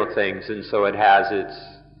material things, and so it has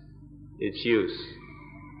its use.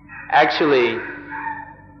 Actually,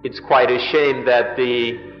 it's quite a shame that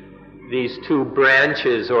these two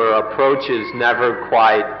branches or approaches never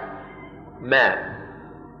quite met,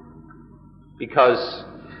 because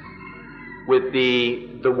with the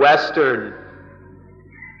Western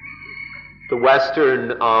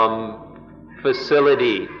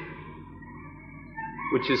facility,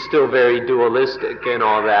 which is still very dualistic and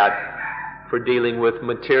all that, for dealing with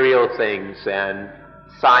material things and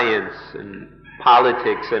science and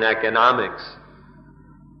politics and economics,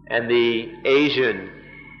 and the Asian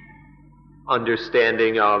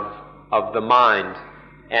understanding of the mind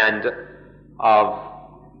and of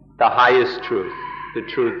the highest truth, the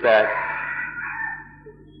truth that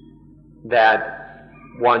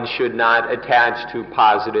one should not attach to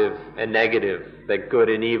positive and negative, that good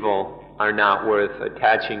and evil are not worth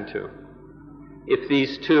attaching to. If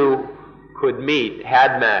these two could meet,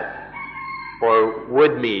 had met, or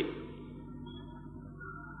would meet,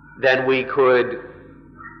 then we could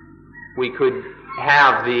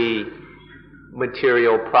have the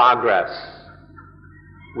material progress.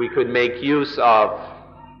 We could make use of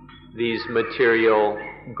these material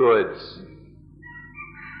goods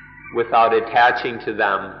without attaching to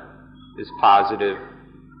them as positive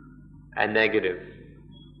and negative.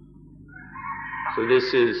 So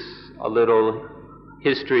this is a little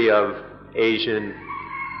history of Asian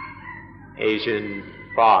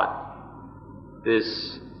thought.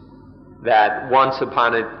 That once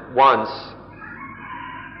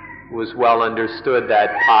was well understood that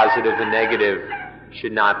positive and negative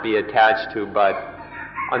should not be attached to, but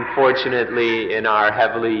unfortunately in our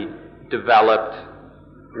heavily developed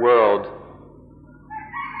world,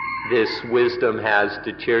 this wisdom has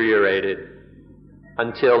deteriorated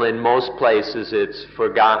until in most places it's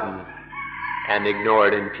forgotten and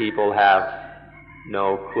ignored, and people have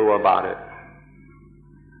no clue about it.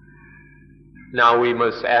 Now we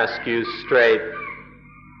must ask you straight,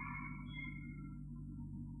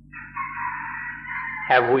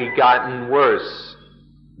 have we gotten worse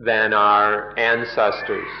than our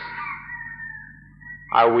ancestors?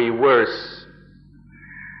 Are we worse?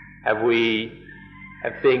 Have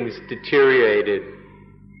things deteriorated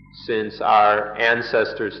since our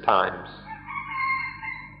ancestors' times?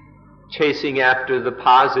 Chasing after the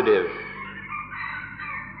positive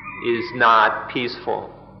is not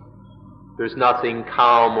peaceful. There's nothing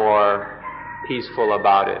calm or peaceful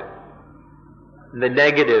about it. The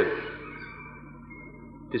negative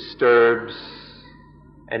disturbs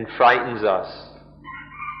and frightens us.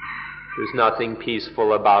 There's nothing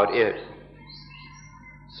peaceful about it.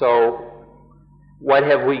 So, what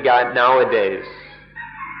have we got nowadays?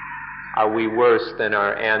 Are we worse than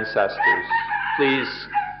our ancestors? Please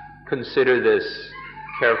consider this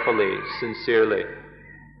carefully, sincerely.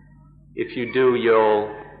 If you do,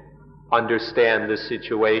 you'll understand the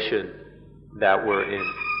situation that we're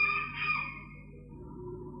in.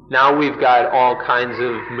 Now we've got all kinds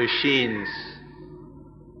of machines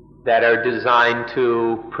that are designed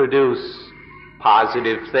to produce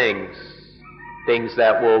positive things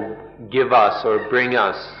that will give us or bring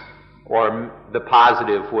us, or the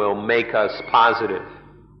positive will make us positive.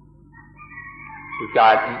 We've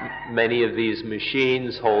got many of these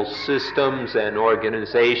machines, whole systems and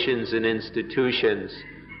organizations and institutions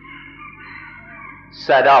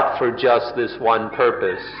set up for just this one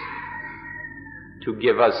purpose, to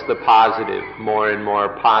give us the positive, more and more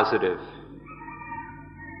positive.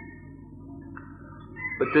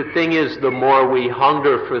 But the thing is, the more we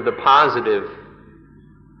hunger for the positive,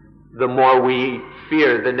 the more we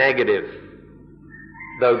fear the negative.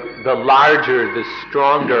 The larger, the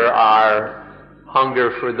stronger our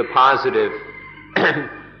hunger for the positive,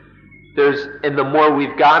 and the more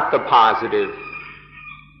we've got the positive,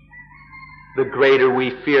 the greater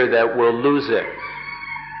we fear that we'll lose it,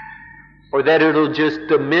 or that it'll just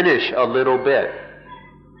diminish a little bit.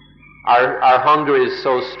 Our hunger is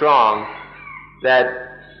so strong that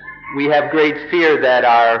we have great fear that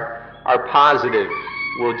our positive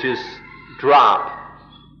will just drop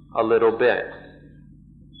a little bit.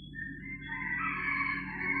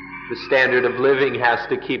 The standard of living has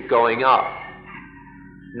to keep going up.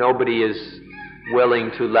 Nobody is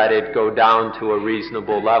willing to let it go down to a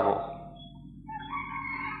reasonable level.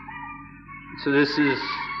 So this is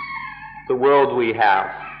the world we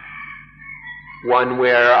have, one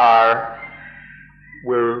where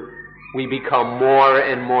we become more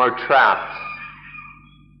and more trapped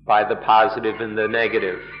by the positive and the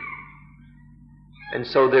negative. And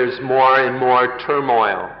so there's more and more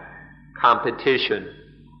turmoil, competition.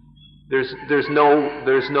 There's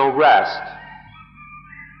no rest.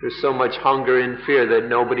 There's so much hunger and fear that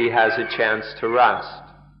nobody has a chance to rest.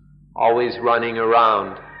 Always running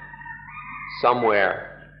around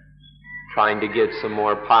somewhere, trying to get some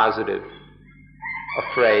more positive,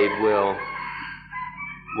 afraid we'll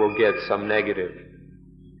get some negative.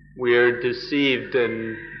 We're deceived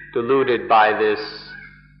and deluded by this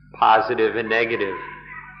positive and negative.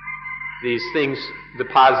 These things, the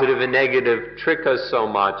positive and negative, trick us so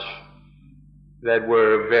much that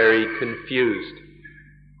we're very confused.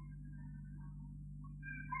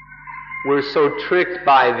 We're so tricked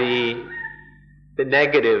by the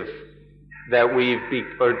negative that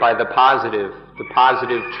or by the positive. The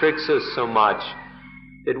positive tricks us so much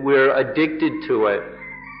that we're addicted to it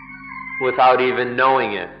without even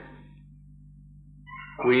knowing it.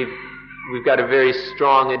 We've got a very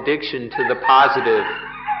strong addiction to the positive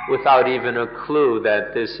without even a clue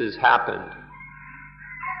that this has happened.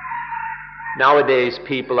 Nowadays,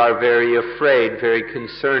 people are very afraid, very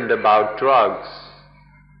concerned about drugs,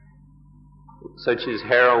 such as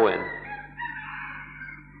heroin.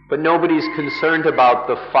 But nobody's concerned about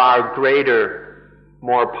the far greater,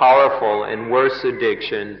 more powerful, and worse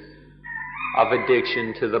addiction of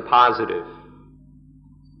addiction to the positive.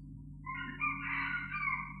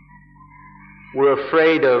 We're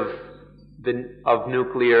afraid of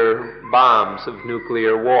nuclear bombs, of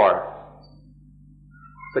nuclear war.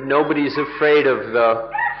 But nobody's afraid of the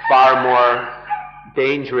far more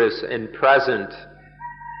dangerous and present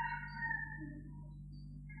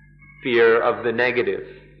fear of the negative.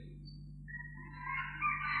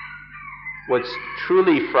 What's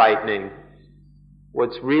truly frightening,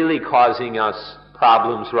 what's really causing us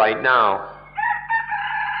problems right now,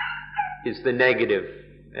 is the negative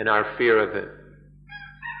and our fear of it.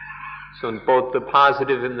 So in both the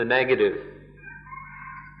positive and the negative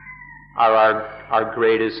are our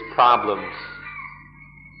greatest problems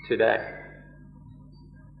today.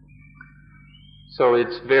 So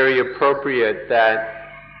it's very appropriate that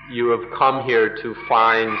you have come here to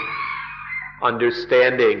find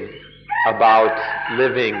understanding about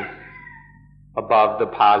living above the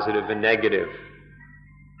positive and negative.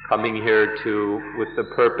 Coming here with the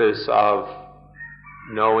purpose of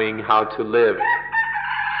knowing how to live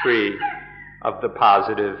free of the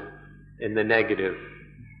positive and the negative.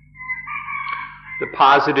 The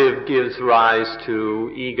positive gives rise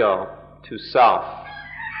to ego, to self.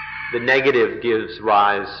 The negative gives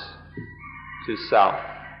rise to self.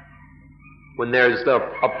 When there's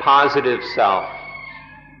a positive self,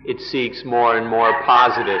 it seeks more and more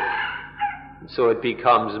positive. So it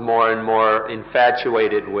becomes more and more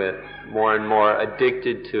infatuated with, more and more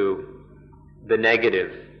addicted to the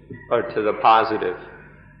negative, or to the positive.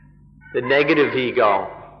 The negative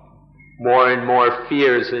ego more and more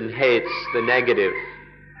fears and hates the negative.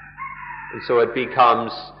 And so it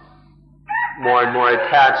becomes more and more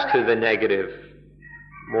attached to the negative,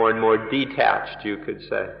 more and more detached, you could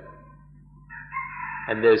say.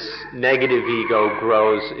 And this negative ego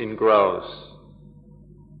grows and grows,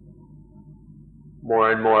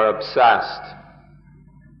 more and more obsessed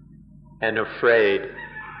and afraid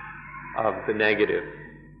of the negative.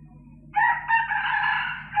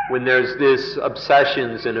 When there's this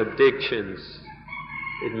obsessions and addictions,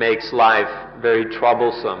 it makes life very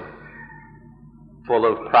troublesome, full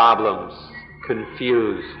of problems,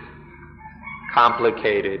 confused,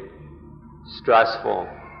 complicated, stressful.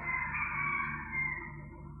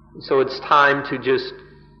 So it's time to just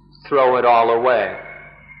throw it all away,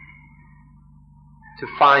 to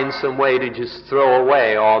find some way to just throw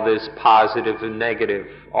away all this positive and negative,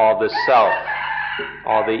 all the self,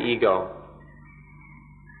 all the ego,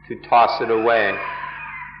 to toss it away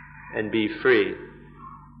and be free.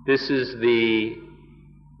 This is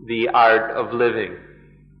the art of living,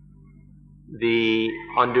 the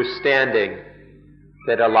understanding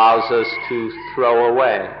that allows us to throw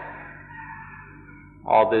away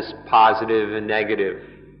all this positive and negative,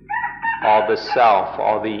 all the self,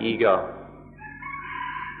 all the ego,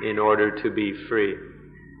 in order to be free.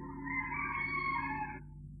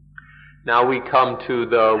 Now we come to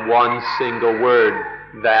the one single word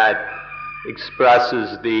that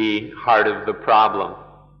expresses the heart of the problem.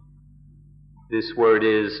 This word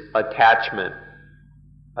is attachment.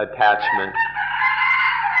 Attachment.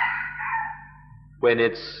 When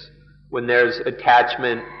there's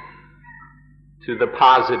attachment to the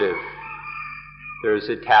positive, there's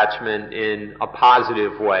attachment in a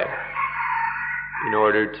positive way, in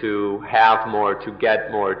order to have more, to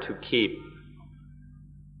get more, to keep.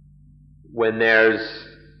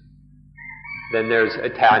 Then there's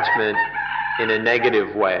attachment in a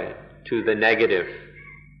negative way, to the negative,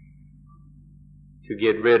 to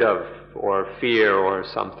get rid of, or fear, or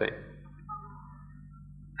something.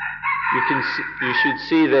 You should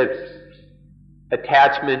see that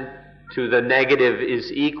attachment to the negative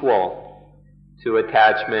is equal to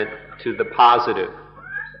attachment to the positive.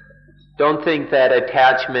 Don't think that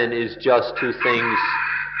attachment is just to things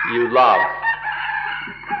you love.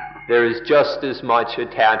 There is just as much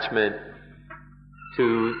attachment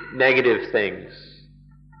to negative things,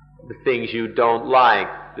 the things you don't like,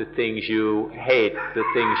 the things you hate, the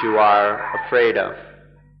things you are afraid of.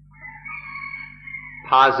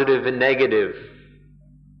 Positive and negative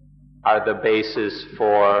are the basis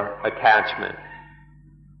for attachment.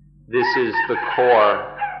 This is the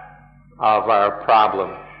core of our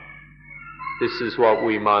problem. This is what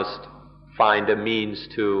we must find a means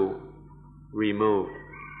to remove.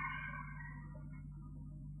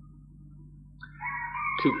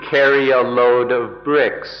 To carry a load of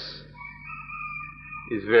bricks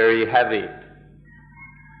is very heavy.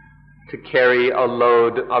 to carry a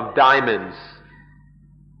load of diamonds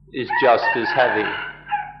is just as heavy.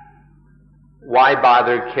 Why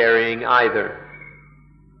bother carrying either?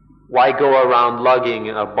 Why go around lugging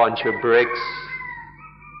a bunch of bricks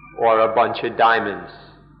or a bunch of diamonds?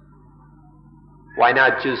 Why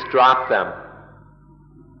not just drop them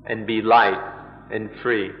and be light and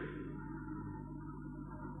free?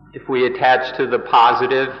 If we attach to the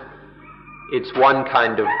positive, it's one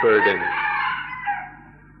kind of burden.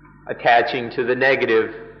 Attaching to the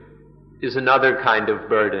negative is another kind of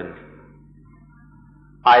burden.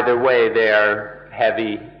 Either way, they are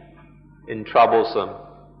heavy and troublesome.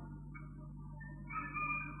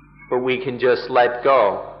 But we can just let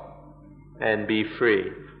go and be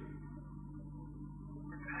free.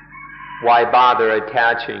 Why bother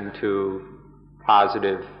attaching to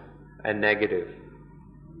positive and negative?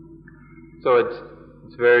 So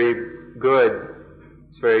it's very good,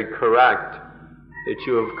 it's very correct that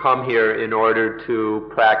you have come here in order to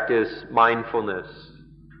practice mindfulness.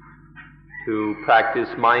 To practice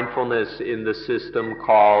mindfulness in the system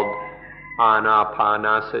called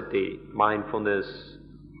anapanasati, mindfulness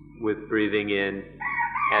with breathing in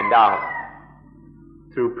and out.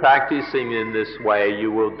 Through practicing in this way,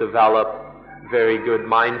 you will develop very good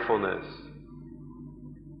mindfulness.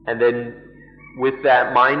 And then with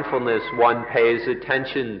that mindfulness, one pays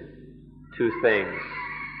attention to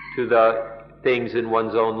the things in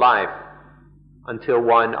one's own life, until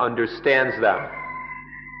one understands them.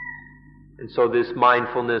 And so this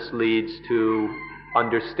mindfulness leads to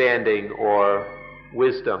understanding or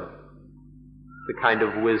wisdom, the kind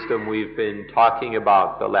of wisdom we've been talking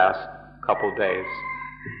about the last couple days.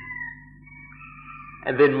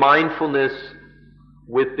 And then mindfulness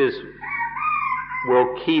with this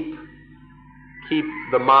will keep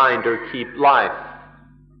the mind or keep life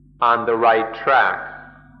on the right track.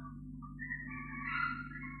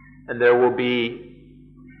 And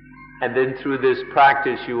then through this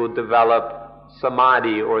practice you will develop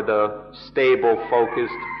samadhi, or the stable,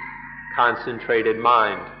 focused, concentrated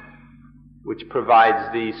mind, which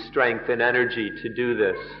provides the strength and energy to do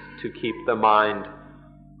this, to keep the mind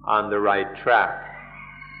on the right track.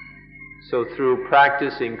 So through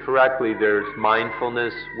practicing correctly, there's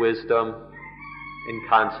mindfulness, wisdom, and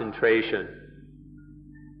concentration.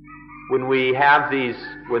 When we have these,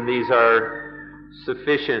 when these are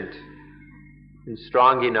sufficient and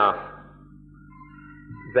strong enough,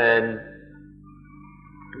 then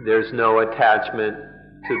there's no attachment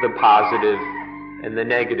to the positive and the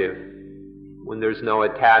negative. When there's no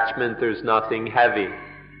attachment, there's nothing heavy.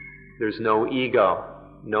 There's no ego,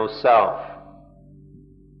 no self.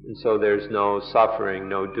 And so there's no suffering,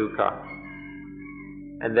 no dukkha.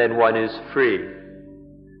 And then one is free.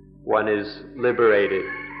 One is liberated.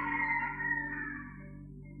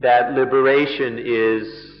 That liberation is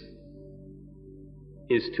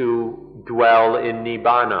to dwell in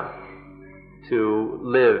Nibbana, to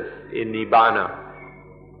live in Nibbana,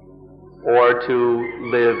 or to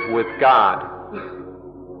live with God.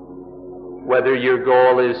 Whether your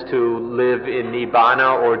goal is to live in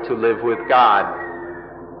Nibbana or to live with God,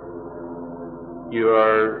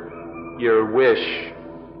 your wish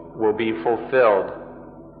will be fulfilled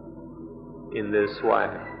in this way.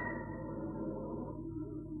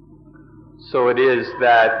 So it is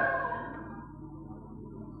that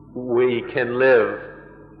we can live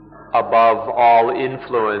above all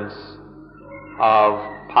influence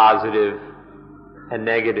of positive and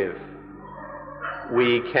negative.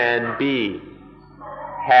 We can be,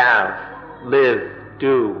 have, live,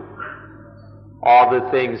 do all the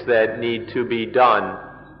things that need to be done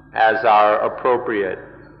as are appropriate.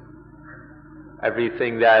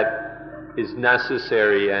 Everything that is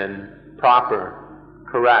necessary and proper,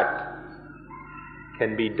 correct,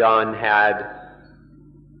 can be done, had,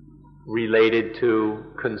 related to,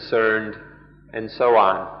 concerned, and so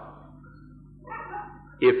on.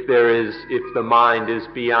 If the mind is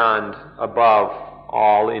beyond, above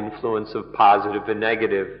all influence of positive and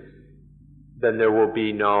negative, then there will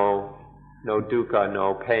be no dukkha,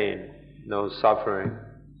 no pain, no suffering.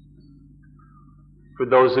 For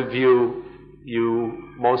those of you,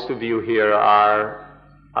 most of you here are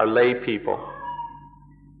lay people.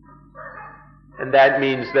 And that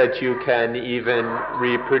means that you can even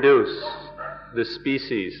reproduce the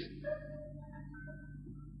species.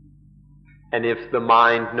 And if the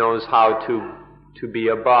mind knows how to be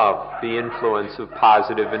above the influence of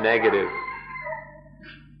positive and negative,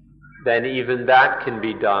 then even that can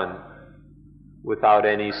be done without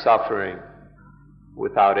any suffering,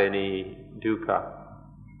 without any dukkha.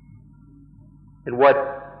 And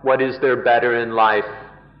what is there better in life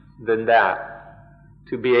than that?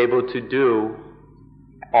 To be able to do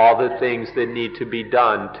all the things that need to be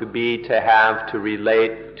done, to be, to have, to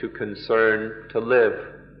relate, to concern, to live.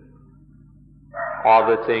 All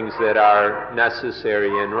the things that are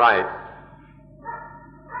necessary and right,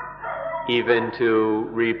 even to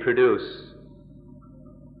reproduce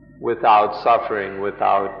without suffering,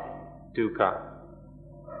 without dukkha.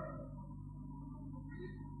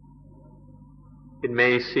 It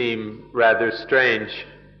may seem rather strange,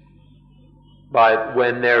 but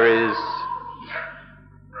when there is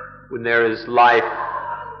life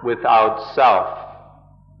without self,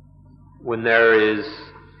 when there is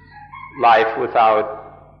life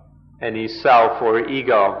without any self or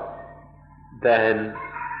ego, then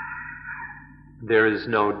there is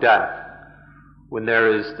no death. When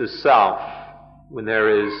there is the self, when there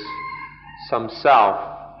is some self,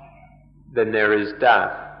 then there is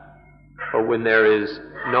death. But when there is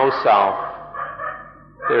no self,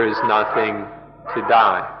 there is nothing to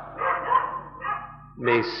die. It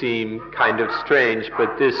may seem kind of strange,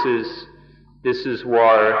 but this is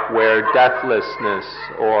where deathlessness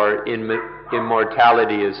or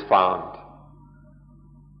immortality is found.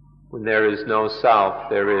 When there is no self,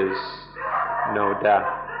 there is no death.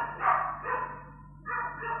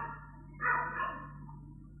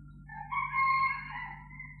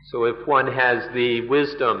 So if one has the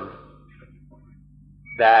wisdom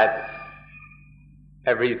that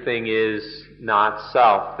everything is not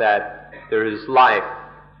self, that there is life,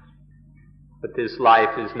 but this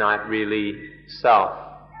life is not really self.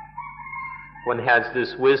 One has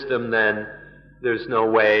this wisdom, then there's no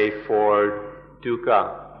way for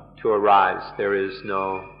dukkha to arise. There is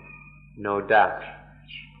no death.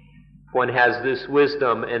 One has this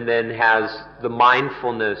wisdom and then has the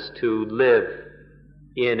mindfulness to live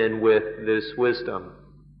in and with this wisdom.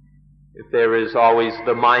 If there is always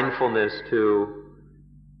the mindfulness to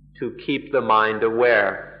keep the mind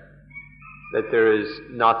aware that there is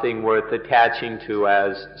nothing worth attaching to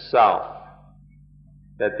as self,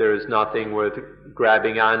 that there is nothing worth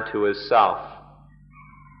grabbing onto as self,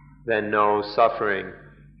 then no suffering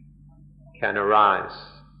can arise.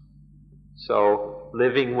 So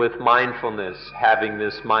living with mindfulness, having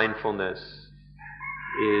this mindfulness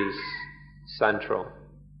is central.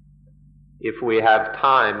 If we have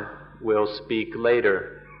time, we'll speak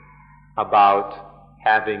later about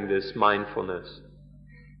having this mindfulness.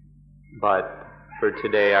 But for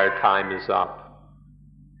today our time is up,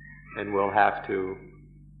 and we'll have to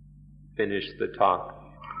finish the talk.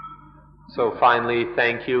 So finally,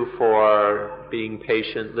 thank you for being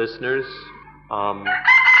patient listeners.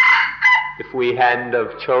 If we hadn't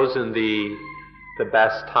have chosen the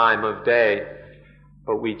best time of day,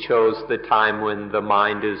 but we chose the time when the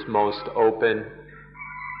mind is most open,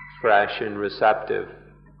 fresh and receptive.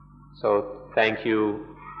 So thank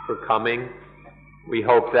you for coming. We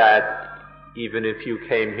hope that even if you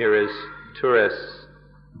came here as tourists,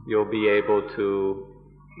 you'll be able to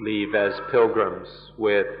leave as pilgrims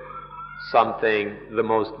with something, the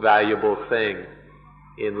most valuable thing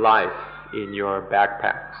in life, in your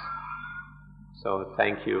backpacks. So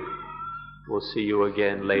thank you. We'll see you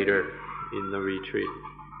again later in the retreat.